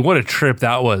really, what a trip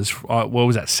that was! What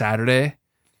was that, Saturday?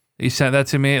 You sent that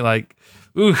to me, like,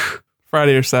 oof.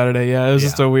 Friday or Saturday, yeah. It was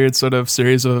just a weird sort of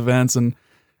series of events, and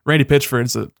Randy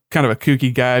Pitchford's a kind of a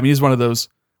kooky guy. I mean, he's one of those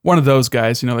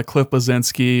guys, like Cliff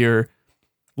Bleszinski or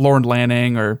Lorne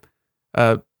Lanning or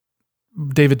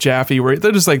David Jaffe, where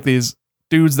they're just like these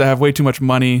dudes that have way too much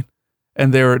money.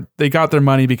 And they got their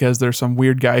money because there's some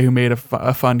weird guy who made a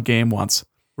fun game once.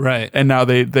 Right. And now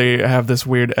they have this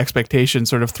weird expectation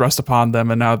sort of thrust upon them,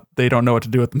 and now they don't know what to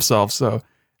do with themselves. So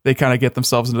they kind of get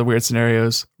themselves into weird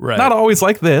scenarios. Right. Not always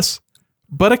like this,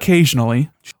 but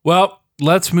occasionally. Well,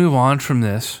 let's move on from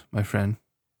this, my friend,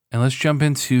 and let's jump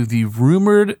into the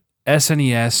rumored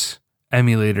SNES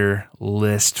emulator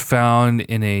list found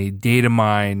in a data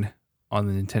mine on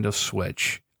the Nintendo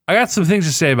Switch. I got some things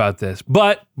to say about this,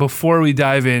 but before we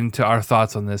dive into our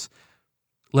thoughts on this,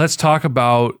 let's talk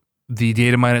about the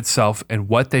data mine itself and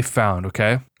what they found,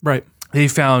 okay? Right. They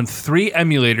found 3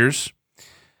 emulators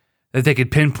that they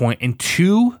could pinpoint and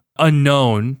 2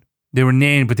 unknown. They were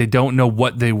named, but they don't know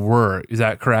what they were. Is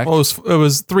that correct? Well, it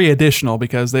was 3 additional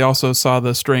because they also saw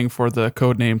the string for the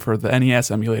code name for the NES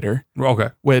emulator. Okay.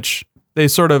 Which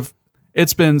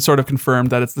it's been sort of confirmed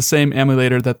that it's the same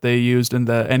emulator that they used in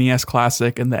the NES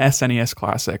Classic and the SNES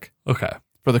Classic. Okay.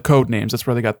 For the code names. That's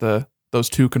where they got those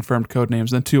 2 confirmed code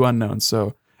names and 2 unknowns.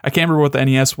 So I can't remember what the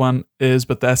NES one is,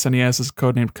 but the SNES is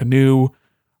codenamed Canoe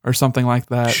or something like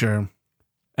that. Sure.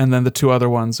 And then the 2 other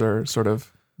ones are sort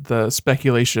of the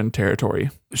speculation territory.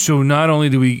 So not only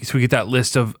do we get that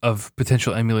list of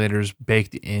potential emulators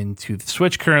baked into the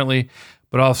Switch currently,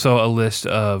 but also a list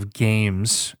of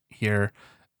games here.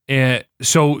 And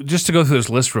so just to go through this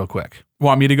list real quick.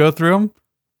 Want me to go through them?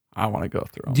 I want to go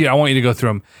through them. Yeah, I want you to go through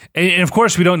them. And of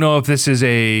course, we don't know if this is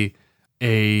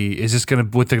is this going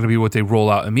to be what they roll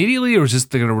out immediately, or is this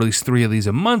they're going to release 3 of these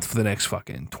a month for the next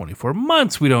fucking 24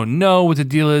 months? We don't know what the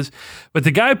deal is. But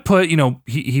the guy put,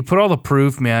 he put all the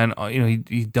proof, man.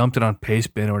 He dumped it on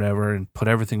Pastebin or whatever and put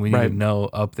everything we need to know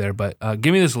up there. But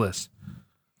give me this list.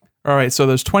 All right, so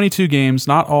there's 22 games,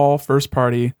 not all first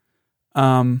party.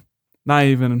 Not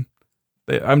even,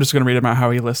 I'm just going to read them out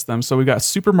how he lists them. So we got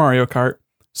Super Mario Kart,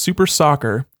 Super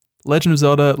Soccer, Legend of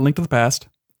Zelda Link to the Past,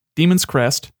 Demon's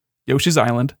Crest, Yoshi's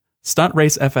Island, Stunt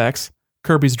Race FX,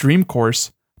 Kirby's Dream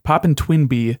Course, Poppin'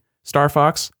 Twinbee, Star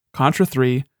Fox, Contra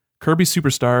 3, Kirby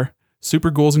Superstar, Super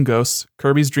Ghouls and Ghosts,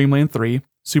 Kirby's Dream Land 3,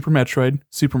 Super Metroid,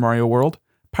 Super Mario World,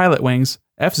 Pilot Wings,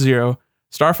 F-Zero,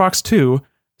 Star Fox 2,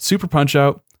 Super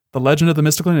Punch-Out, The Legend of the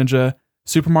Mystical Ninja,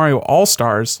 Super Mario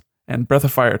All-Stars, and Breath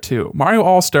of Fire 2. Mario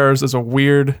All-Stars is a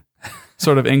weird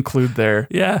sort of include there.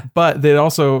 Yeah. But they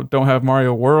also don't have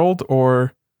Mario World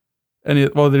or they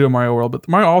do Mario World, but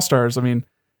Mario All-Stars, I mean,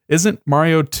 isn't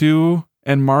Mario 2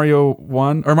 and Mario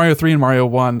 1, or Mario 3 and Mario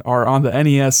 1 are on the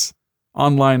NES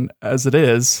online as it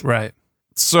is. Right.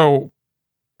 So,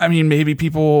 I mean, maybe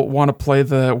people want to play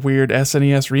the weird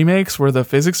SNES remakes where the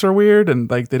physics are weird and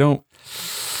like they don't.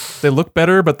 They look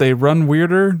better, but they run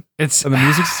weirder. And It's the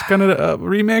music's kind of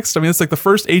remixed. I mean, it's like the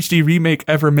first HD remake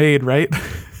ever made, right?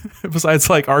 Besides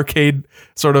like arcade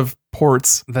sort of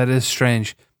ports. that is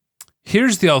strange.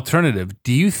 Here's the alternative.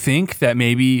 Do you think that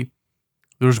maybe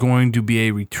there's going to be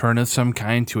a return of some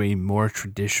kind to a more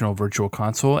traditional virtual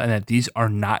console, and that these are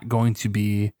not going to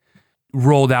be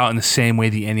rolled out in the same way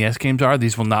the NES games are?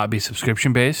 These will not be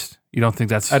subscription based. You don't think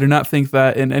that's I do not think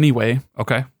that in any way.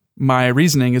 okay? My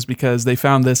reasoning is because they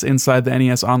found this inside the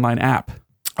NES Online app.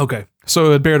 Okay. So it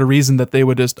would bear to reason that they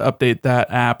would just update that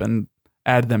app and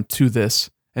add them to this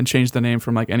and change the name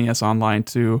from like NES Online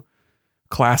to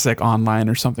Classic Online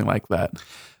or something like that.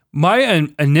 My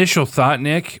initial thought,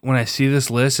 Nick, when I see this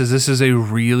list, is this is a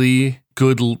really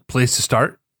good place to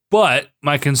start. But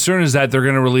my concern is that they're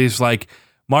going to release like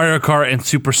Mario Kart and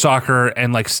Super Soccer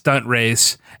and like Stunt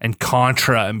Race and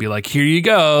Contra and be like, here you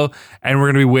go. And we're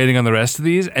going to be waiting on the rest of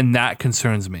these. And that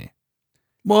concerns me.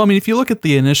 Well, I mean, if you look at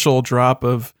the initial drop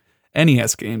of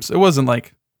NES games, it wasn't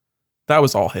like that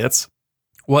was all hits.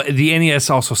 Well, the NES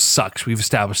also sucks. We've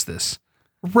established this.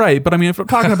 Right, but I mean, if we're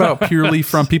talking about purely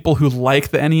from people who like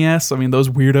the NES, I mean, those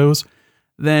weirdos,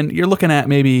 then you're looking at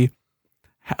maybe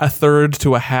a third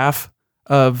to a half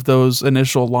of those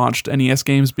initial launched NES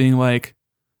games being like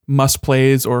must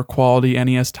plays or quality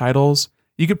NES titles.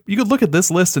 You could look at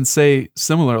this list and say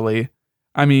similarly.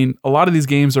 I mean, a lot of these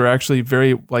games are actually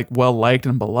very like well liked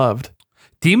and beloved.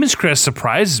 Demon's Crest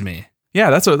surprises me.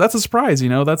 Yeah, that's a surprise. You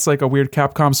know, that's like a weird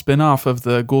Capcom spin-off of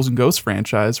the Ghouls and Ghosts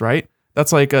franchise, right?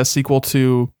 That's like a sequel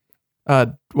to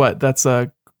That's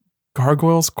a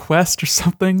Gargoyle's Quest or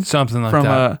something. Something like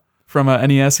that. From a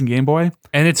NES and Game Boy.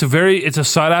 And it's a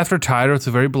sought after title. It's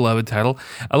a very beloved title.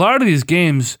 A lot of these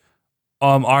games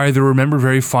are either remembered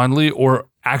very fondly or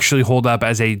actually hold up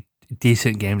as a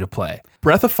decent game to play.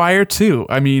 Breath of Fire 2.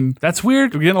 I mean, That's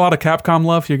weird. you're getting a lot of Capcom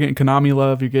love. You're getting Konami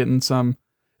love. You're getting some.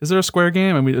 Is there a Square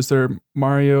game? I mean, is there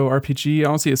Mario RPG? I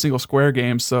don't see a single Square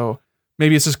game. So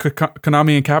maybe it's just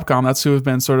Konami and Capcom. That's who have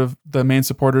been sort of the main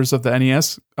supporters of the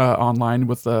NES online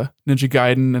with the Ninja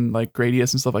Gaiden and like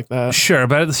Gradius and stuff like that. Sure,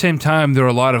 but at the same time, there are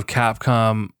a lot of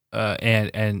Capcom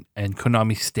and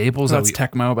Konami staples that That's we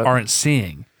Tecmo, but aren't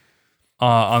seeing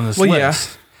on this Well, list.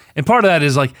 yeah. And part of that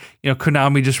is like,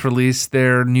 Konami just released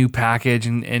their new package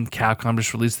and Capcom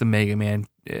just released the Mega Man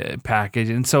package.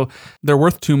 And so, they're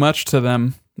worth too much to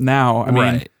them now. I mean,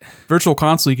 Right. Virtual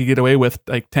Console you could get away with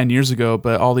like 10 years ago,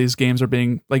 but all these games are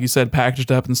being, like you said, packaged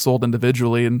up and sold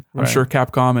individually. And I'm Right. sure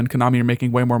Capcom and Konami are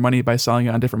making way more money by selling it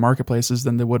on different marketplaces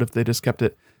than they would if they just kept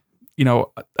it,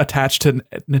 attached to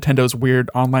Nintendo's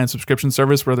weird online subscription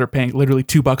service where they're paying literally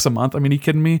 $2 a month. I mean, are you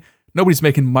kidding me? Nobody's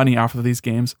making money off of these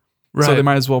games. So Right. they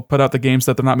might as well put out the games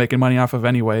that they're not making money off of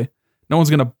anyway. No one's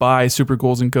going to buy Super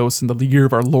Ghouls and Ghosts in the year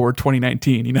of our Lord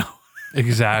 2019,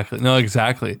 Exactly. No,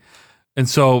 exactly. And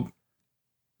so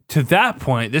to that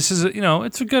point, this is,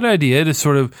 it's a good idea to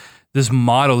sort of this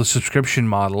model, the subscription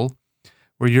model,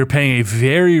 where you're paying a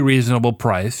very reasonable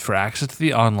price for access to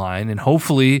the online. And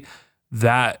hopefully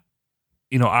that,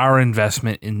 our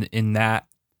investment in that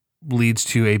leads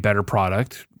to a better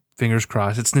product. Fingers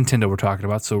crossed. It's Nintendo we're talking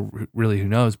about. So really, who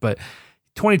knows? But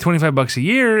 $20-25 a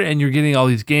year and you're getting all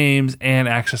these games and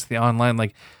access to the online,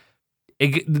 like,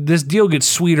 this deal gets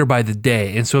sweeter by the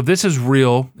day. And so if this is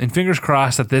real, and fingers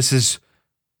crossed that this is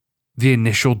the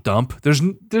initial dump,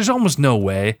 there's almost no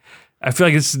way. I feel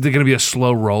like it's going to be a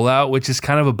slow rollout, which is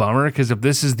kind of a bummer because if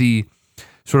this is the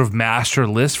sort of master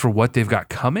list for what they've got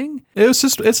coming. It's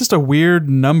just a weird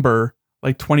number,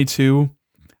 like 22.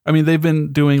 I mean, they've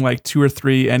been doing like 2 or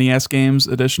 3 NES games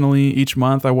additionally each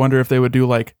month. I wonder if they would do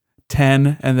like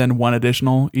 10 and then 1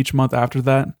 additional each month after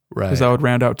that. Right. Because that would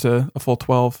round out to a full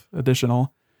 12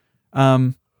 additional.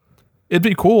 It'd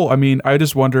be cool. I mean, I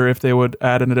just wonder if they would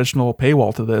add an additional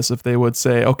paywall to this. If they would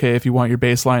say, okay, if you want your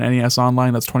baseline NES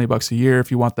online, that's $20 a year.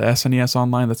 If you want the SNES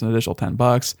online, that's an additional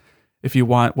 $10. If you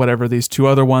want whatever these 2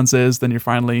 other ones is, then you're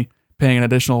finally paying an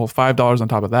additional $5 on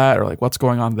top of that, or like what's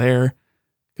going on there?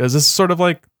 Because this is sort of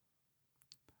like,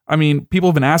 I mean, people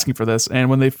have been asking for this, and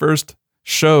when they first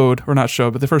but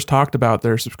they first talked about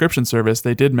their subscription service,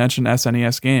 they did mention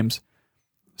SNES games.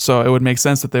 So it would make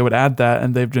sense that they would add that,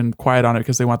 and they've been quiet on it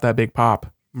because they want that big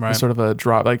pop. Right. It's sort of a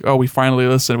drop, like, oh, we finally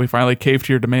listened, we finally caved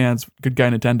to your demands, good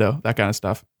guy Nintendo, that kind of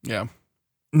stuff. Yeah.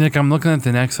 Nick, I'm looking at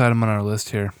the next item on our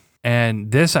list here.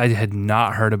 And this I had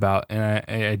not heard about, and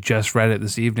I just read it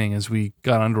this evening as we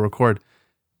got on to record.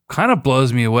 Kind of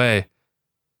blows me away.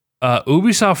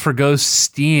 Ubisoft forgoes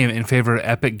Steam in favor of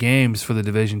Epic Games for The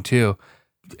Division 2.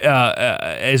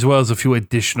 as well as a few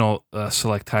additional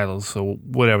select titles. So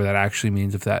whatever that actually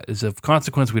means, if that is of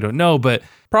consequence, we don't know. But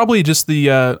Probably just the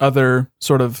other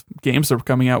sort of games that were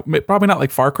coming out. Probably not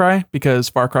like Far Cry, because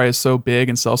Far Cry is so big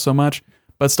and sells so much.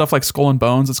 But stuff like Skull and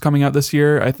Bones that's coming out this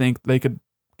year, I think they could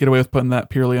get away with putting that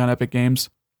purely on Epic Games.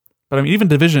 But I mean, even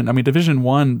Division. I mean, Division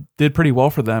 1 did pretty well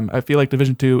for them. I feel like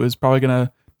Division 2 is probably going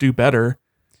to do better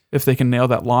if they can nail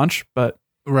that launch. But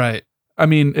right. I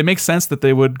mean, it makes sense that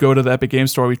they would go to the Epic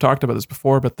Games Store. We've talked about this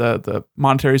before, but the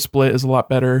monetary split is a lot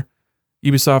better.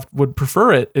 Ubisoft would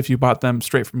prefer it if you bought them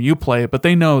straight from Uplay, but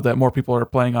they know that more people are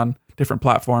playing on different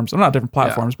platforms. Well, not different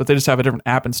platforms, but they just have a different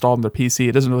app installed on their PC.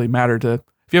 It doesn't really matter to...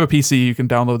 If you have a PC, you can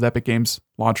download the Epic Games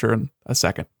launcher in a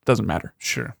second. It doesn't matter.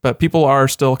 Sure. But people are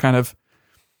still kind of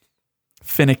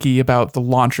finicky about the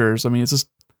launchers. I mean, it's just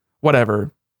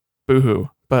whatever. Boo-hoo.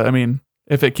 But I mean,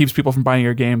 if it keeps people from buying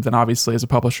your game, then obviously as a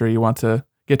publisher, you want to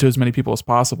get to as many people as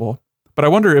possible. But I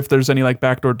wonder if there's any like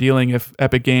backdoor dealing if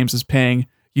Epic Games is paying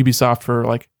Ubisoft for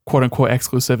like quote unquote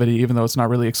exclusivity, even though it's not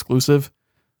really exclusive.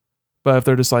 But if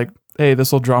they're just like, hey,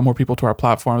 this will draw more people to our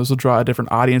platform, this will draw a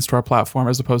different audience to our platform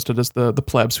as opposed to just the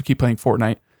plebs who keep playing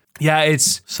Fortnite. Yeah,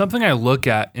 it's something I look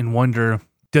at and wonder,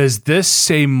 does this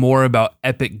say more about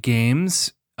Epic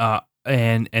Games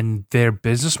and their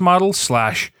business model /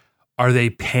 are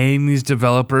they paying these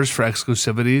developers for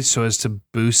exclusivity so as to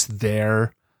boost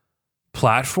their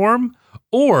platform?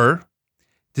 Or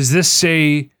does this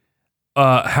say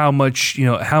how much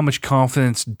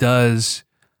confidence does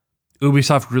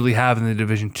Ubisoft really have in the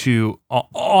Division 2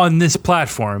 on this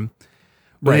platform?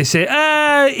 Where they say,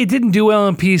 it didn't do well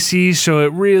on PC,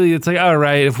 so it's like, all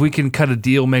right, if we can cut a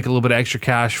deal, make a little bit of extra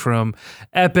cash from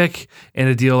Epic in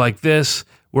a deal like this,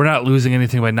 we're not losing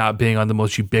anything by not being on the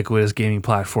most ubiquitous gaming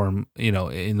platform,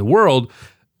 in the world,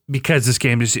 because this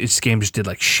game just did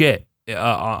like shit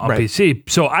on PC.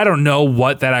 So I don't know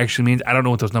what that actually means. I don't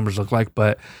know what those numbers look like,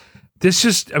 but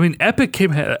Epic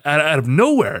came out of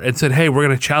nowhere and said, hey, we're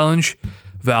going to challenge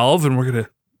Valve and we're going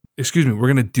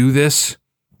to do this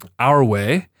our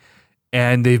way.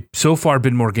 And they've so far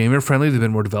been more gamer friendly. They've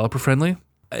been more developer friendly.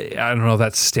 I don't know if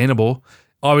that's sustainable.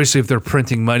 Obviously, if they're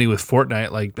printing money with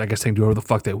Fortnite, like I guess they can do whatever the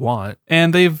fuck they want.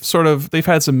 And they've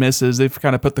had some misses. They've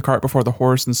kind of put the cart before the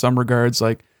horse in some regards.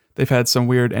 Like they've had some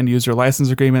weird end user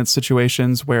license agreement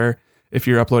situations where if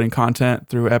you're uploading content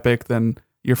through Epic, then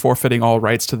you're forfeiting all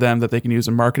rights to them that they can use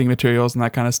in marketing materials and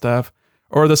that kind of stuff.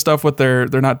 Or the stuff with they're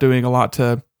not doing a lot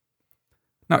to,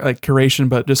 not like curation,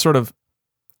 but just sort of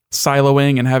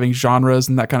siloing and having genres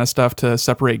and that kind of stuff to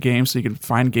separate games so you can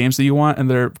find games that you want. And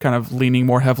they're kind of leaning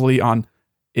more heavily on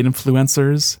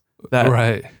influencers,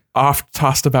 that oft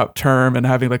tossed about term, and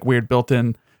having like weird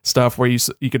built-in stuff where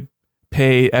you could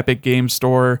pay Epic Games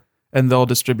Store and they'll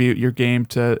distribute your game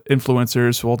to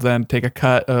influencers who will then take a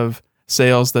cut of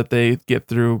sales that they get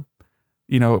through,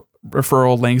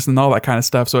 referral links and all that kind of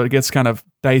stuff. So it gets kind of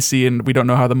dicey and we don't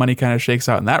know how the money kind of shakes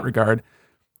out in that regard.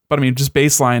 But I mean, just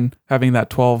baseline having that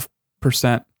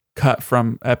 12% cut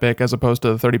from Epic as opposed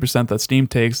to the 30% that Steam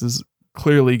takes is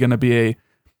clearly going to be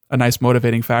a nice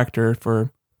motivating factor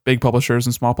for big publishers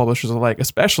and small publishers alike,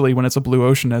 especially when it's a blue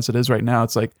ocean as it is right now.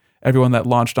 It's like everyone that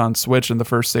launched on Switch in the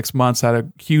first 6 months had a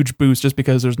huge boost just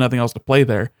because there's nothing else to play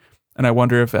there. And I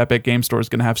wonder if Epic Game Store is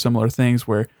going to have similar things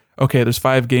where, okay, there's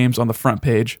 5 games on the front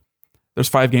page. There's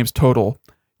 5 games total.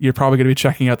 You're probably going to be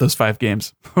checking out those 5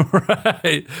 games.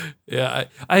 Right. Yeah.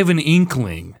 I have an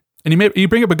inkling. And you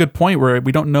bring up a good point where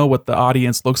we don't know what the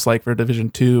audience looks like for Division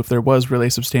 2, if there was really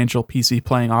a substantial PC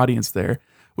playing audience there.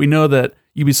 We know that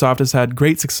Ubisoft has had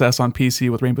great success on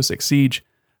PC with Rainbow Six Siege,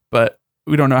 but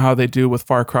we don't know how they do with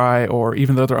Far Cry or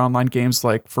even the other online games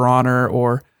like For Honor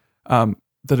or The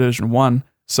Division 1.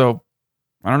 So,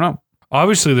 I don't know.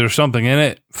 Obviously, there's something in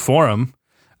it for them.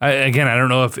 I don't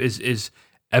know if is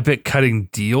Epic cutting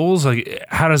deals. Like,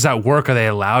 how does that work? Are they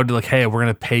allowed to, like, hey, we're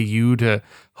going to pay you to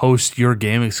host your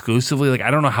game exclusively? Like,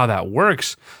 I don't know how that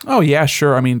works. Oh, yeah,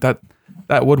 sure. I mean, that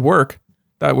would work.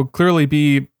 That would clearly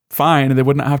be fine, and they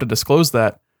would not have to disclose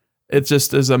that. It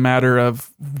just is a matter of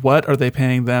what are they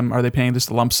paying them? Are they paying just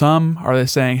a lump sum? Are they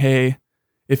saying, hey,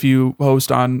 if you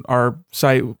host on our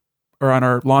site or on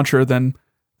our launcher, then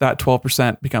that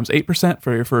 12% becomes 8%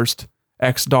 for your first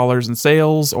X dollars in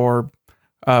sales, or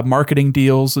marketing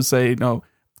deals to say, no,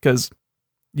 because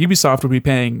Ubisoft would be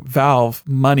paying Valve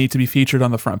money to be featured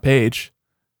on the front page.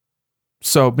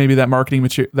 So maybe those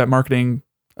marketing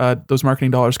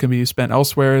dollars can be spent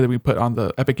elsewhere that we put on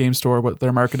the Epic Games Store. What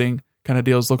their marketing kind of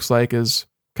deals looks like is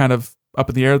kind of up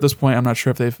in the air at this point. I'm not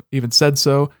sure if they've even said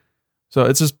so. So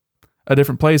it's just a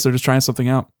different place. They're just trying something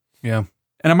out. Yeah.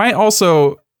 And I might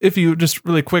also if you just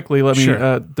really quickly let me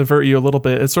Sure. divert you a little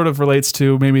bit, it sort of relates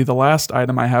to maybe the last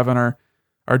item I have on our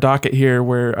docket here,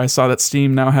 where I saw that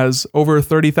Steam now has over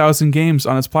 30,000 games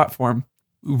on its platform.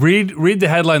 Read the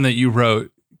headline that you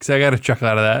wrote, because I got a chuckle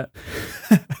out of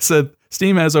that. It said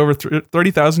Steam has over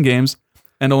 30,000 games,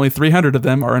 and only 300 of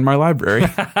them are in my library.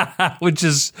 Which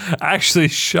is actually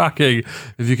shocking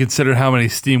if you consider how many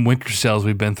Steam winter sales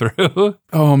we've been through.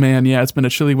 Oh man, yeah, it's been a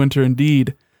chilly winter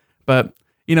indeed. But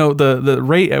you know, the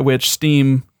rate at which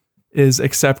Steam is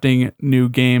accepting new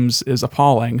games is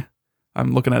appalling.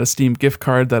 I'm looking at a Steam gift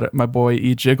card that my boy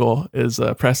E-Jiggle is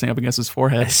pressing up against his I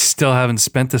forehead. still haven't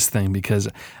spent this thing because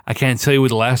I can't tell you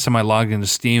the last time I logged into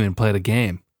Steam and played a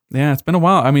game. Yeah, it's been a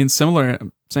while. I mean, similar,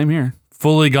 same here.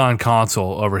 Fully gone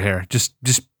console over here, just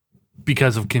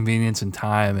because of convenience and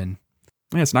time. And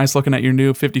Yeah, it's nice looking at your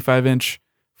new 55-inch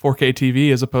 4K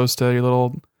TV as opposed to your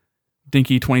little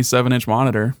dinky 27-inch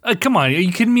monitor. come on, are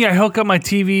you kidding me? I hook up my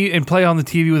TV and play on the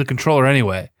TV with a controller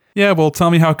anyway. Yeah, well, tell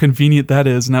me how convenient that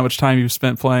is and how much time you've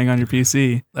spent playing on your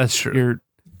PC. That's true.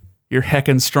 Your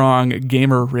heckin' strong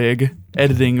gamer rig,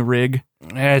 editing rig.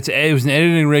 Yeah, it was an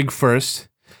editing rig first.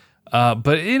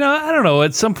 But, you know, I don't know.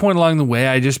 At some point along the way,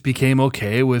 I just became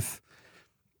okay with...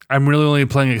 I'm really only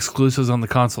playing exclusives on the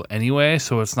console anyway,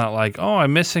 so it's not like, oh,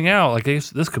 I'm missing out. Like,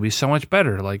 this could be so much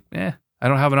better. Like, I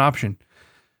don't have an option.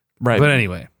 Right. But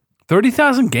anyway,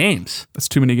 30,000 games. That's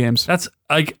too many games. That's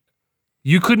like...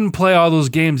 You couldn't play all those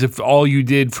games if all you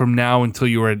did from now until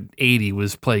you were at 80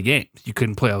 was play games. You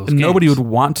couldn't play all those games. Nobody would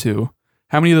want to.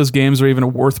 How many of those games are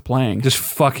even worth playing? Just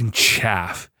fucking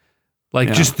chaff. Like,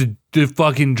 Yeah. just the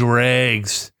fucking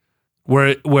dregs.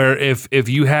 Where if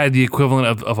you had the equivalent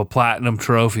of a platinum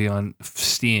trophy on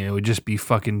Steam, it would just be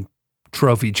fucking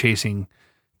trophy chasing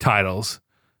titles.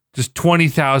 Just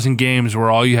 20,000 games where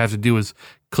all you have to do is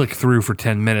click through for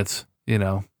 10 minutes, you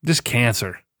know. Just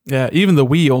cancer. Yeah, even the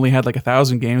Wii only had like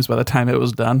 1,000 games by the time it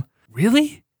was done.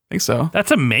 Really? I think so.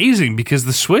 That's amazing because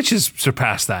the Switch has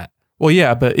surpassed that. Well,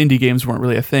 yeah, but indie games weren't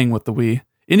really a thing with the Wii.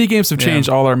 Indie games have changed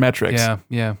all our metrics.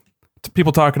 Yeah.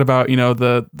 People talking about, you know,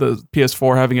 the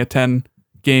PS4 having a 10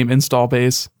 game install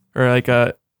base or like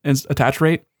a attach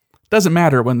rate. Doesn't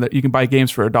matter when you can buy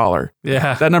games for $1.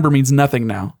 Yeah. That number means nothing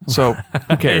now. So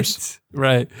who cares?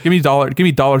 Right. Give me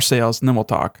dollar sales and then we'll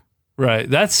talk. Right.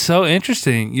 That's so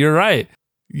interesting. You're right.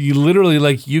 You literally,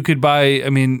 like, you could buy, I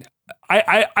mean,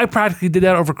 I practically did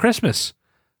that over Christmas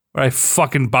where I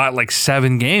fucking bought like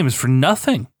 7 games for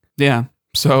nothing. Yeah.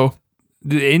 So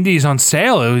The indies on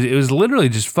sale, it was literally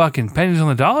just fucking pennies on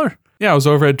the dollar. yeah, I was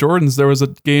over at Jordan's. There was a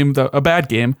game, a bad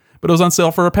game, but it was on sale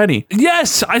for a penny.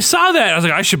 Yes, I saw that. I was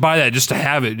like, I should buy that just to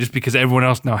have it, just because everyone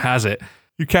else now has it.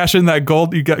 You cash in that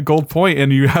gold, you got gold point,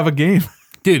 and you have a game.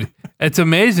 Dude, it's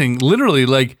amazing. Literally,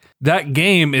 like, that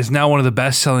game is now one of the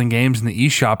best-selling games in the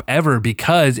eShop ever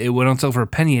because it went on sale for a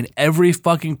penny, and every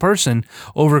fucking person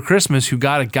over Christmas who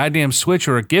got a goddamn Switch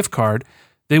or a gift card,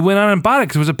 they went on and bought it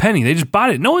because it was a penny. They just bought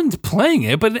it. No one's playing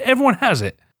it, but everyone has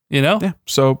it, you know? Yeah.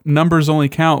 So numbers only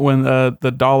count when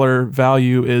the dollar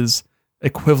value is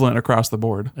equivalent across the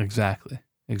board. Exactly.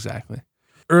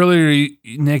 Earlier,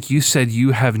 Nick, you said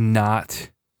you have not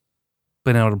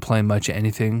been able to play much of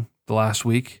anything the last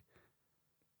week.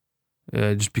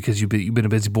 Just because you've been a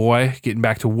busy boy, getting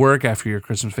back to work after your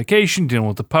Christmas vacation, dealing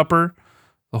with the pupper,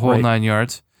 the whole Right. 9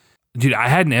 yards. Dude, I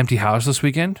had an empty house this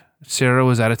weekend. Sarah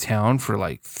was out of town for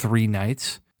like 3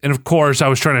 nights. And of course, I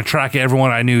was trying to track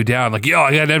everyone I knew down. Like, yo,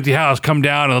 I got an empty house. Come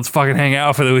down and let's fucking hang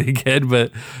out for the weekend.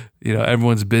 But, you know,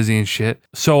 everyone's busy and shit.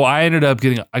 So I ended up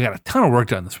I got a ton of work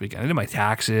done this weekend. I did my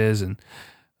taxes and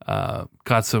got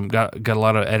a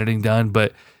lot of editing done.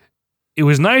 But it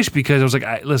was nice because I was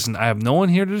like, listen, I have no one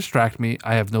here to distract me.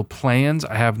 I have no plans.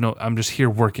 I'm just here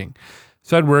working.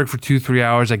 So I'd work for 2-3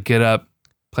 hours. I'd get up,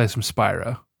 play some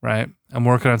Spyro, right? I'm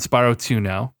working on Spyro 2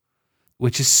 now,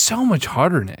 which is so much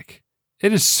harder, Nick.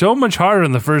 It is so much harder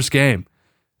than the first game.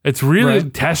 It's really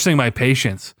testing my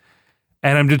patience.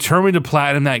 And I'm determined to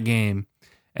platinum that game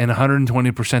and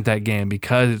 120% that game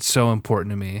because it's so important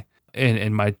to me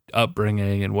in my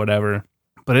upbringing and whatever.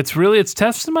 But it's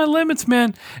testing my limits,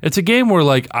 man. It's a game where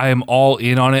like I am all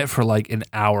in on it for like an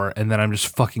hour and then I'm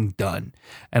just fucking done.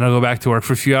 And I'll go back to work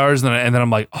for a few hours and then I'm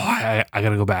like, oh, I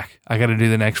gotta go back. I gotta do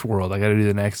the next world. I gotta do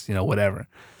the next, whatever.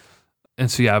 And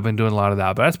so yeah, I've been doing a lot of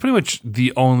that. But that's pretty much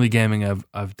the only gaming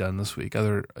I've done this week.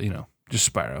 Other,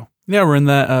 just Spyro. Yeah, we're in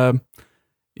that.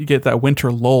 You get that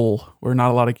winter lull where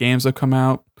not a lot of games have come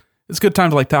out. It's a good time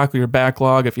to like tackle your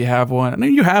backlog if you have one. I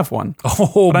mean, you have one.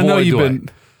 Oh, but I know boy,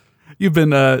 you've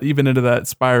been into that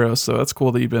Spyro, so that's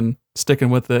cool that you've been sticking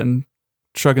with it and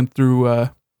chugging through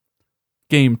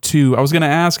game 2. I was going to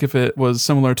ask if it was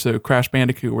similar to Crash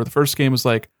Bandicoot, where the first game was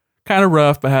like kind of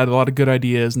rough, but had a lot of good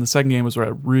ideas, and the second game was where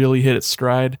it really hit its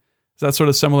stride. Is that sort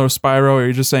of similar with Spyro, or are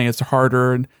you just saying it's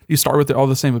harder and you start with all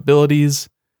the same abilities?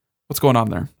 What's going on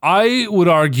there? I would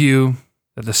argue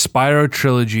that the Spyro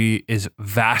trilogy is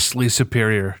vastly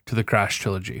superior to the Crash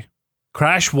trilogy.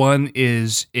 Crash 1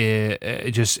 is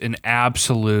just an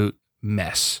absolute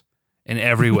mess in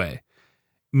every way.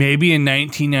 Maybe in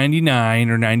 1999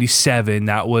 or 97,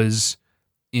 that was,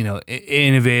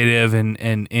 innovative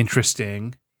and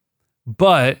interesting.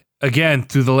 But again,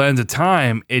 through the lens of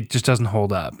time, it just doesn't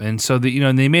hold up. And so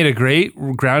they made a great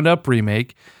ground up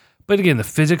remake. But again, the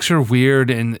physics are weird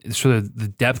and sort of the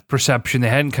depth perception, they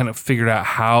hadn't kind of figured out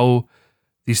how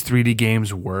these 3D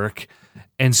games work.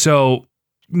 And so,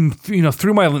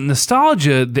 through my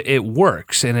nostalgia, it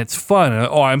works and it's fun.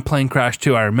 Oh, I'm playing Crash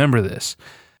 2. I remember this.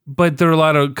 But there are a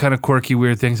lot of kind of quirky,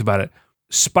 weird things about it.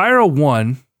 Spyro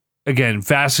 1, again,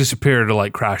 vastly superior to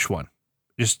like Crash 1.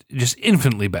 Just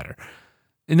infinitely better.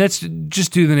 And that's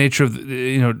just due to the nature of,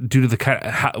 due to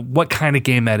the what kind of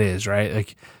game that is, right?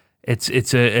 Like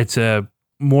it's a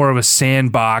more of a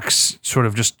sandbox sort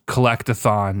of just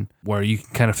collect-a-thon where you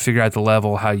can kind of figure out the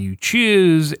level how you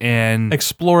choose and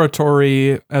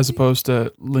exploratory as opposed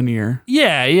to linear.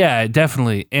 Yeah,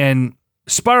 definitely. And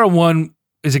Spyro 1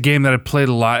 is a game that I played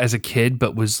a lot as a kid,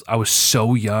 but I was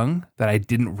so young that I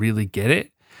didn't really get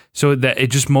it. So that it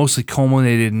just mostly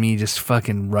culminated in me just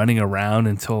fucking running around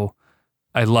until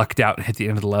I lucked out and hit the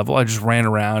end of the level. I just ran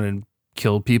around and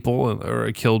killed people or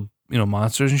I killed,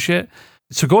 monsters and shit.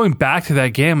 So going back to that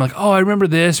game, like, oh, I remember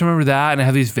this, I remember that, and I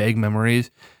have these vague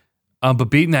memories. But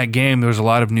beating that game, there was a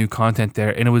lot of new content there,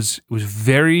 and it was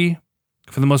very,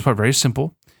 for the most part, very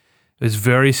simple. It was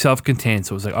very self-contained.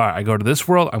 So it was like, all right, I go to this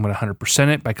world, I'm going to 100%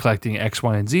 it by collecting X,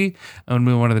 Y, and Z. I'm going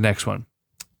to move on to the next one.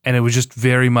 And it was just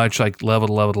very much like level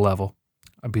to level to level.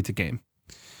 I beat the game.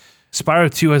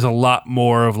 Spyro 2 has a lot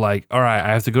more of like, all right, I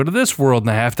have to go to this world and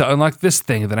I have to unlock this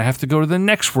thing. And then I have to go to the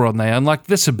next world and I unlock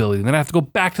this ability. And then I have to go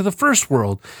back to the first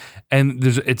world. And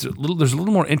there's a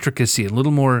little more intricacy, a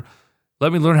little more,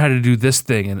 let me learn how to do this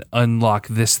thing and unlock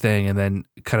this thing and then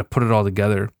kind of put it all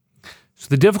together. So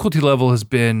the difficulty level has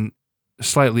been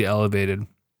slightly elevated.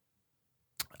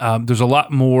 There's a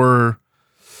lot more,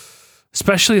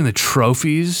 especially in the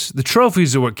trophies. The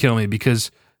trophies are what kill me because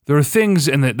there are things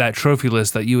in that trophy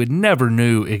list that you would never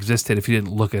knew existed if you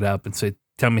didn't look it up and say,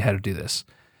 tell me how to do this.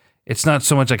 It's not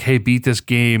so much like, hey, beat this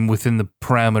game within the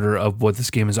parameter of what this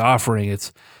game is offering.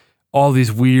 It's all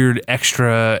these weird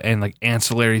extra and like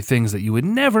ancillary things that you would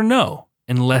never know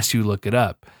unless you look it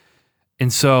up.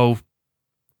 And so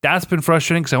that's been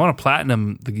frustrating because I want to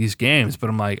platinum these games, but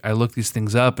I'm like, I look these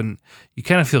things up and you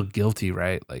kind of feel guilty,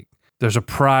 right? Like there's a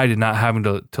pride in not having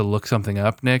to look something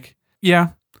up, Nick. Yeah.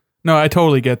 No, I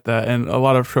totally get that. And a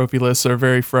lot of trophy lists are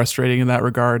very frustrating in that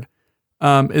regard.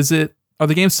 Are the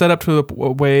games set up to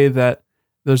a way that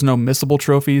there's no missable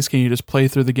trophies? Can you just play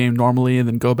through the game normally and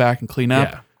then go back and clean up?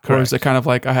 Yeah, correct. Or is it kind of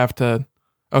like I have to,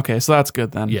 okay, so that's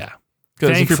good then. Yeah.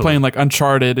 Because if you're playing like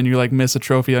Uncharted and you like miss a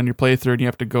trophy on your playthrough and you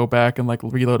have to go back and like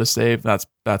reload a save, that's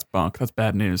bunk. That's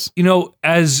bad news.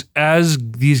 As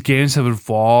these games have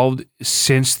evolved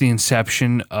since the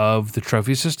inception of the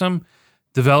trophy system,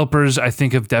 developers, I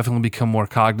think, have definitely become more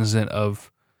cognizant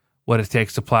of what it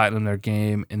takes to platinum their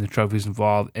game and the trophies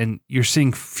involved. And you're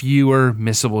seeing fewer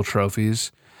missable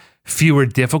trophies, fewer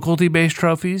difficulty-based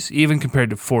trophies, even compared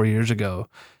to 4 years ago.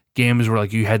 Games where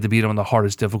like you had to beat them on the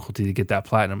hardest difficulty to get that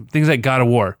platinum. Things like God of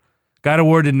War. God of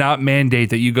War did not mandate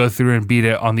that you go through and beat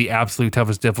it on the absolute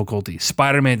toughest difficulty.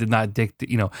 Spider-Man did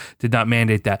not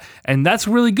mandate that. And that's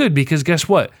really good because guess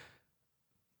what?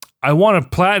 I want to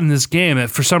platinum this game that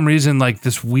for some reason, like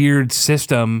this weird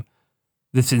system,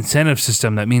 this incentive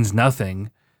system that means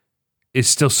nothing is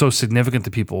still so significant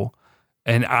to people.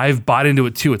 And I've bought into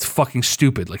it too. It's fucking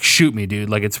stupid. Like shoot me, dude.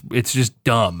 Like it's just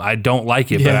dumb. I don't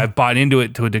like it, but I've bought into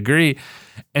it to a degree.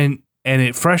 And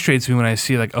it frustrates me when I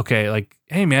see like, okay, like,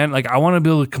 hey man, like I want to be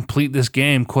able to complete this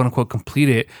game, quote unquote, complete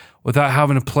it without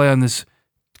having to play on this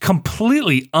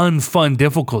completely unfun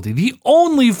difficulty. The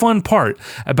only fun part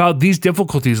about these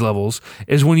difficulties levels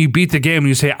is when you beat the game and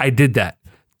you say, I did that.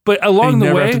 But along the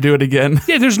way, never have to do it again.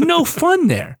 Yeah, there's no fun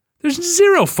there. There's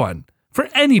zero fun for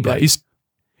anybody. Yeah,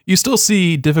 you still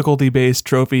see difficulty-based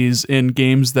trophies in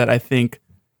games that I think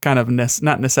kind of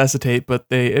not necessitate, but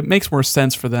it makes more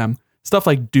sense for them. Stuff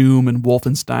like Doom and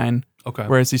Wolfenstein. Okay.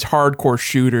 Whereas these hardcore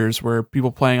shooters where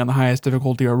people playing on the highest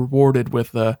difficulty are rewarded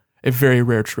with a very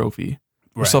rare trophy.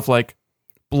 Right. Or stuff like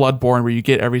Bloodborne where you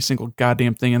get every single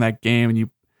goddamn thing in that game and you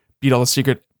beat all the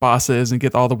secret bosses and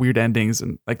get all the weird endings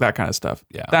and like that kind of stuff.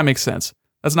 Yeah. That makes sense.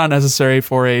 That's not necessary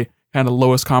for a kind of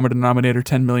lowest common denominator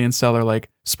 10 million seller like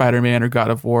Spider-Man or God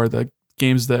of War, the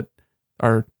games that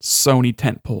are Sony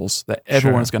tentpoles that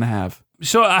everyone's going to have.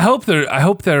 So I hope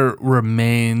there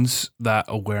remains that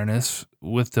awareness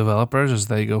with developers as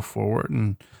they go forward.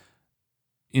 And,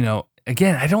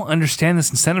 again, I don't understand this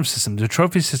incentive system. The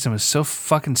trophy system is so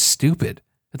fucking stupid.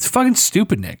 It's fucking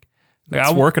stupid, Nick.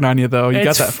 It's working on you, though. You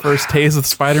got that first taste with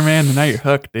Spider-Man, and now you're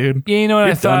hooked, dude. Yeah, you know what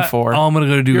you're I thought? Done for. Oh, I'm gonna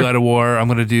go do God of War. I'm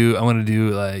gonna do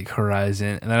like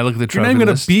Horizon, and then I look at the trophy. You're not even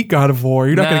list. Gonna beat God of War.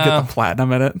 You're not gonna get the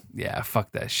platinum in it. Yeah,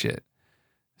 fuck that shit.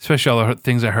 Especially all the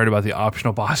things I heard about the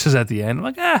optional bosses at the end. I'm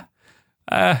like,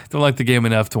 don't like the game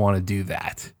enough to want to do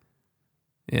that.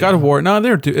 God of War, no,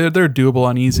 they're doable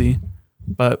on easy,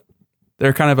 but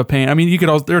they're kind of a pain. I mean,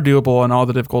 they're doable on all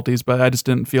the difficulties, but I just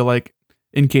didn't feel like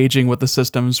engaging with the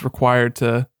systems required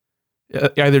to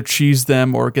either cheese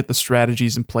them or get the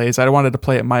strategies in place. I wanted to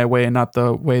play it my way and not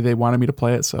the way they wanted me to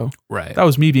play it. So right. That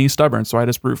was me being stubborn. So I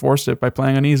just brute forced it by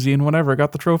playing on easy and whatever. I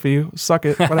got the trophy. Suck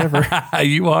it. Whatever.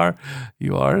 You are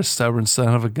a stubborn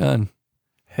son of a gun.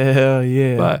 Hell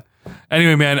yeah. But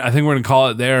anyway, man, I think we're going to call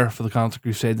it there for the Console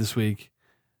Crusade this week.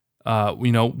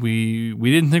 We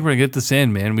didn't think we were going to get this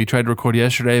in, man. We tried to record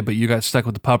yesterday, but you got stuck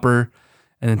with the pupper.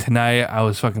 And then tonight, I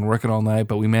was fucking working all night,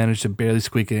 but we managed to barely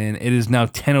squeak it in. It is now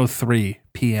 10:03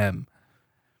 p.m.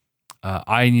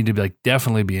 I need to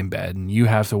definitely be in bed, and you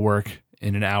have to work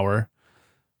in an hour.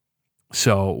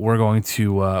 So we're going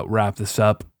to wrap this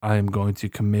up. I am going to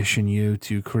commission you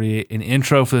to create an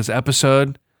intro for this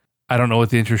episode. I don't know what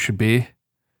the intro should be.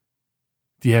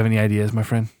 Do you have any ideas, my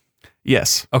friend?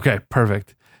 Yes. Okay,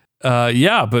 perfect. But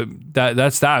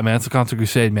that's that, man. It's the Console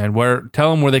Crusade, man.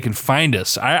 Tell them where they can find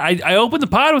us. I opened the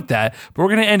pod with that, but we're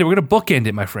gonna end it. We're gonna bookend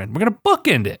it, my friend. We're gonna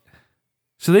bookend it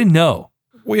so they know.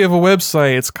 We have a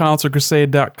website. It's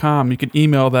consolecrusade.com. You can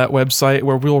email that website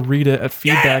where we'll read it at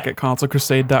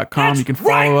feedback@consolecrusade.com. You can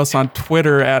follow us on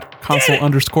Twitter at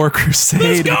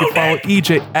console_crusade. You can follow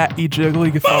EJ at EJugly.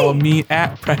 You can follow me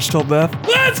at PretchTillDeath.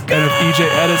 Let's go! And if EJ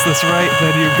edits this right,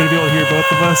 then you're going to be able to hear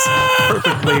both of us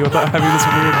perfectly without having this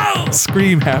weird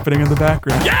scream happening in the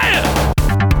background. Yeah!